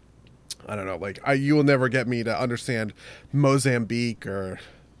know. Like, you will never get me to understand Mozambique or,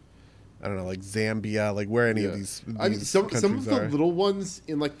 I don't know, like Zambia, like where any of these some of countries the are. little ones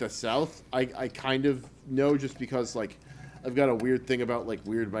in like the South, I kind of know just because like I've got a weird thing about like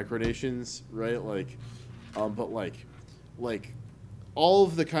weird micronations, right? Like, but like all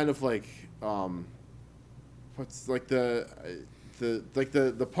of the kind of like what's like the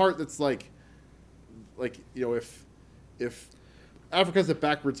part that's like if Africa's a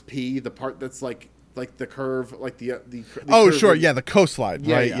backwards P, the part that's like the curve, like the oh curve sure, yeah, the coastline,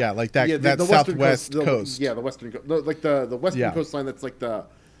 yeah, right? yeah. Yeah, like that the southwest western coast. Yeah, the western like the western coastline. That's like the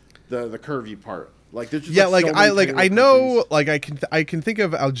curvy part. Like there's just yeah, like so many tiny I little know, countries. like I can think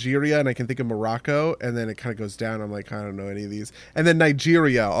of Algeria and I can think of Morocco, and then it kind of goes down. I'm like, I don't know any of these. And then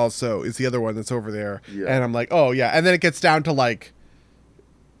Nigeria also is the other one that's over there. Yeah. And I'm like, oh yeah. And then it gets down to like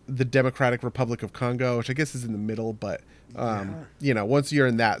the Democratic Republic of Congo, which I guess is in the middle, but once you're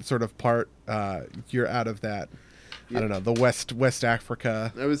in that sort of part, you're out of that. Yeah. I don't know, the West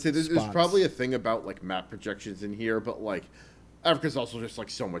Africa. I would say there's probably a thing about like map projections in here, but like Africa's also just like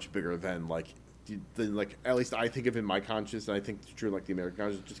so much bigger than like at least I think of in my conscious, and I think it's true in like the American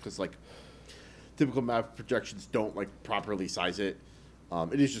conscious, just because like typical map projections don't like properly size it.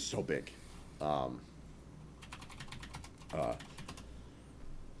 It is just so big. Côte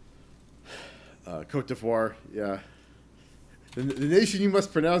d'Ivoire, yeah. The nation you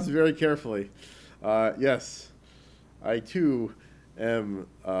must pronounce very carefully. Yes, I too am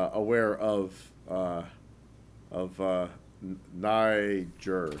aware of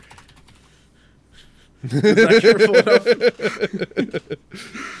Niger. Is that careful enough?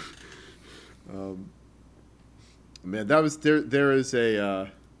 Man, that was there. There is a.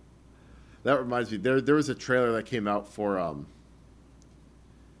 That reminds me. There was a trailer that came out for.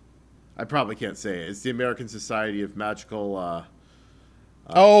 I probably can't say it. It's the American Society of Magical.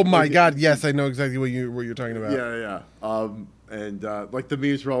 Oh my God! Yes, I know exactly what you're talking about. Yeah. And like the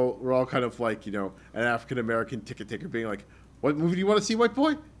memes were all kind of like an African American ticket taker being like, "What movie do you want to see, white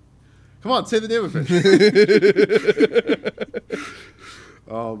boy? Come on, say the name of it."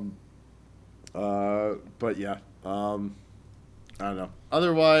 But yeah, I don't know.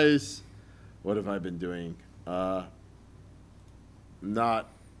 Otherwise, what have I been doing? Not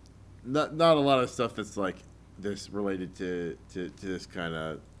a lot of stuff that's like this related to this kind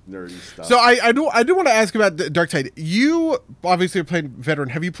of nerdy stuff. So I do want to ask about Darktide. You obviously are playing Veteran.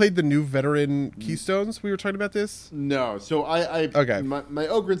 Have you played the new Veteran Keystones? We were talking about this. No. So okay. My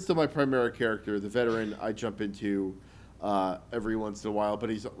Ogren's still my primary character. The Veteran I jump into every once in a while, but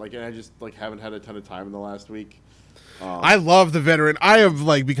he's like, and I just like haven't had a ton of time in the last week. I love the Veteran. I have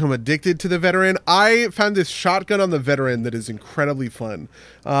like become addicted to the Veteran. I found this shotgun on the Veteran that is incredibly fun.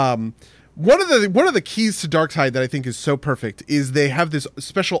 One of the keys to Darktide that I think is so perfect is they have this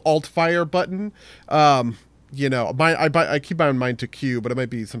special alt fire button. I keep mine to Q, but it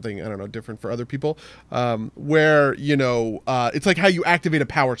might be something, I don't know, different for other people. Where it's like how you activate a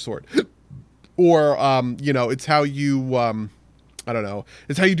power sword, or it's how you I don't know.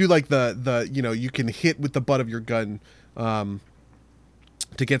 It's how you do like the you can hit with the butt of your gun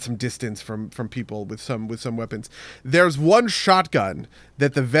to get some distance from people with some weapons. There's one shotgun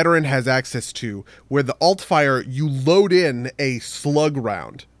that the Veteran has access to where the alt fire, you load in a slug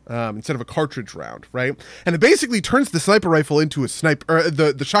round. instead of a cartridge round, right? And it basically turns the sniper rifle into a sniper, or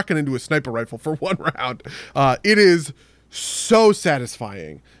the shotgun into a sniper rifle for one round. It is so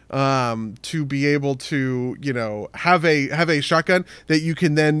satisfying to be able to, you know, have a shotgun that you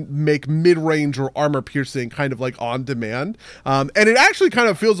can then make mid-range or armor piercing kind of like on demand. And it actually kind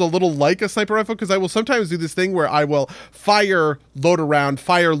of feels a little like a sniper rifle, because I will sometimes do this thing where I will fire, load around.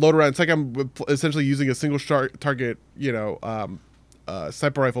 It's like I'm essentially using a single target, you know,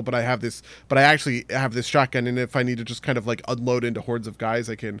 sniper rifle, but I actually have this shotgun, and if I need to just kind of like unload into hordes of guys,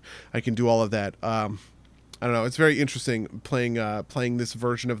 I can do all of that. I don't know. It's very interesting playing this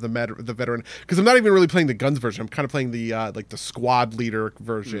version of the veteran, because I'm not even really playing the guns version. I'm kind of playing the like the squad leader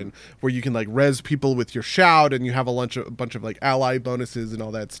version, where you can like res people with your shout, and you have a bunch of like ally bonuses and all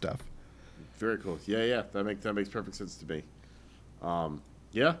that stuff. Very cool. Yeah. That makes perfect sense to me.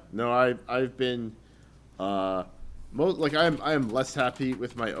 Yeah. No, I've been I am less happy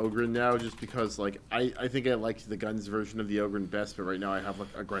with my Ogren now, just because like I think I liked the guns version of the Ogren best, but right now I have like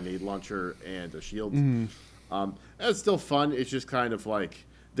a grenade launcher and a shield. And it's still fun. It's just kind of like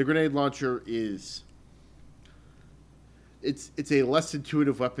the grenade launcher is it's a less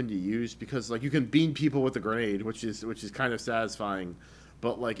intuitive weapon to use, because like you can beam people with a grenade, which is kind of satisfying,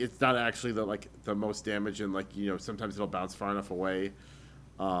 but like it's not actually the most damage, and like, you know, sometimes it'll bounce far enough away.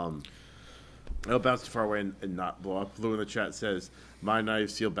 It'll bounce too far away and not blow up. Lou in the chat says, "My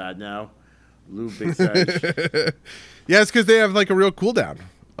knives feel bad now." Lou Big Sag. Yeah, it's because they have like a real cooldown.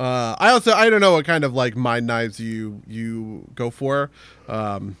 I don't know what kind of like mind knives you go for.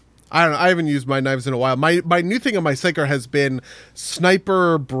 I don't know. I haven't used mind knives in a while. My new thing on my Psyker has been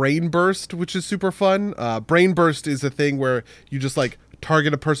Sniper Brain Burst, which is super fun. Brain Burst is a thing where you just like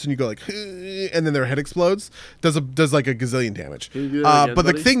target a person, you go like, and then their head explodes. Does like a gazillion damage. Can you do that again, but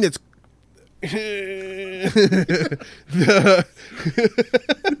buddy? the thing that's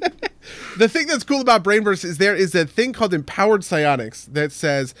the thing that's cool about Brain Burst is there is a thing called Empowered Psionics that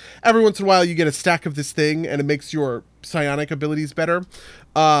says every once in a while you get a stack of this thing and it makes your psionic abilities better.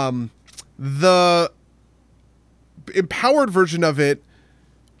 The empowered version of it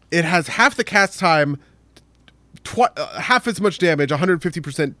has half the cast time, half as much damage,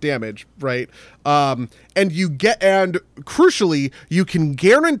 150% damage, right? And crucially, you can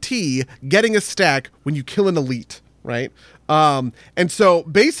guarantee getting a stack when you kill an elite, right? And so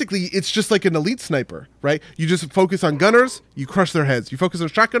basically it's just like an elite sniper, right? You just focus on gunners, you crush their heads. You focus on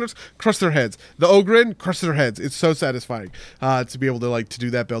shotgunners, crush their heads. The Ogren, crush their heads. It's so satisfying to be able to do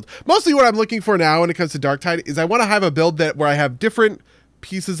that build. Mostly what I'm looking for now when it comes to Darktide is I want to have a build where I have different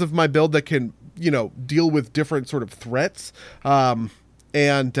pieces of my build that can, you know, deal with different sort of threats.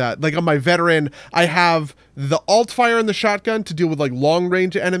 And like on my veteran, I have the alt fire and the shotgun to deal with like long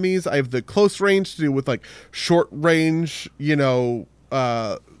range enemies. I have the close range to deal with like short range, like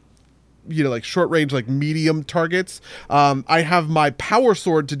short range, like medium targets. I have my power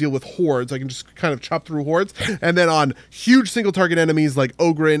sword to deal with hordes. I can just kind of chop through hordes. And then on huge single target enemies like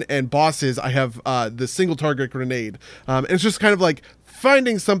Ogren and bosses, I have the single target grenade. And it's just kind of like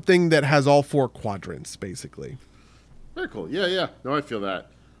finding something that has all four quadrants, basically. Very cool. Yeah. No, I feel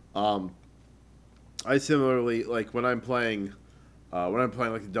that. I similarly, like when I'm playing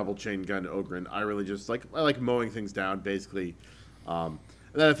like the double chain gun Ogren, I really just I like mowing things down, basically. And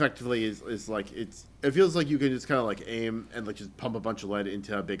that effectively is like it feels like you can just kind of like aim and like just pump a bunch of lead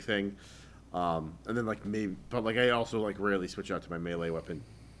into a big thing, and then like maybe, but like I also like rarely switch out to my melee weapon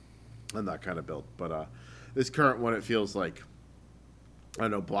on that kind of build. But this current one, it feels like, I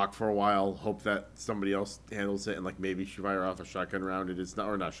don't know, block for a while, hope that somebody else handles it, and like maybe fire off a shotgun round. It is not,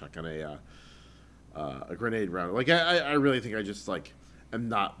 or not shotgun, a grenade round. Like I really think I just like am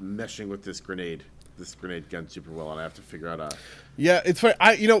not meshing with this grenade gun super well, and I have to figure out Yeah, it's funny.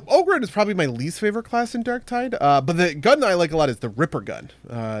 Ogren is probably my least favorite class in Darktide. But the gun that I like a lot is the Ripper gun.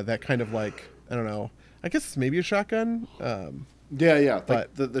 That kind of like, I don't know, I guess it's maybe a shotgun. Yeah. But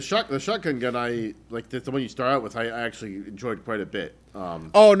like the shotgun gun, I like the one you start out with. I actually enjoyed quite a bit.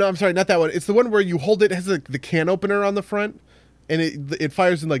 Oh no, I'm sorry, not that one. It's the one where you hold it. It has like the can opener on the front, and it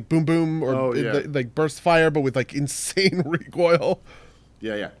fires in like boom boom or like burst fire, but with like insane recoil.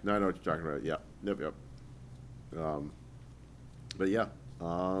 Yeah. No, I know what you're talking about. Yeah. Yep. But yeah.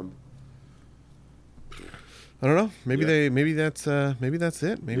 I don't know. Maybe that's it. Maybe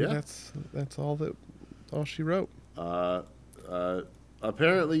that's all she wrote.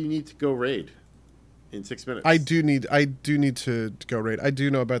 Apparently you need to go raid in 6 minutes. I do need to go raid. I do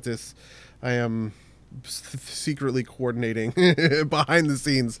know about this. I am secretly coordinating behind the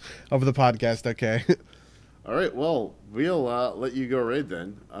scenes of the podcast. Okay. All right, well, we'll let you go raid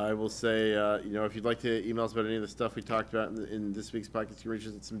then. I will say, if you'd like to email us about any of the stuff we talked about in this week's podcast, you can reach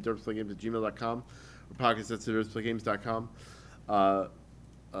us at somederpsplaygames@gmail.com or podcast@somederpsplaygames.com.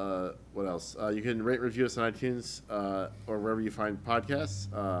 What else? You can rate and review us on iTunes or wherever you find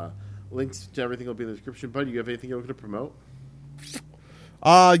podcasts. Links to everything will be in the description. Bud, you have anything you're looking to promote?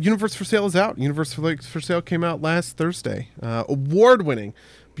 Universe for Sale is out. Universe for Sale came out last Thursday. Award-winning,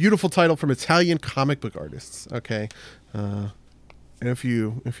 beautiful title from Italian comic book artists. Okay, and if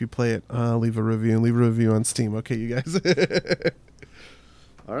you play it, leave a review and leave a review on Steam. Okay, you guys.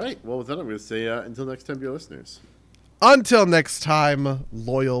 All right. Well, with that, I'm going to say until next time, dear listeners. Until next time,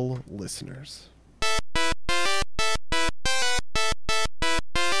 loyal listeners.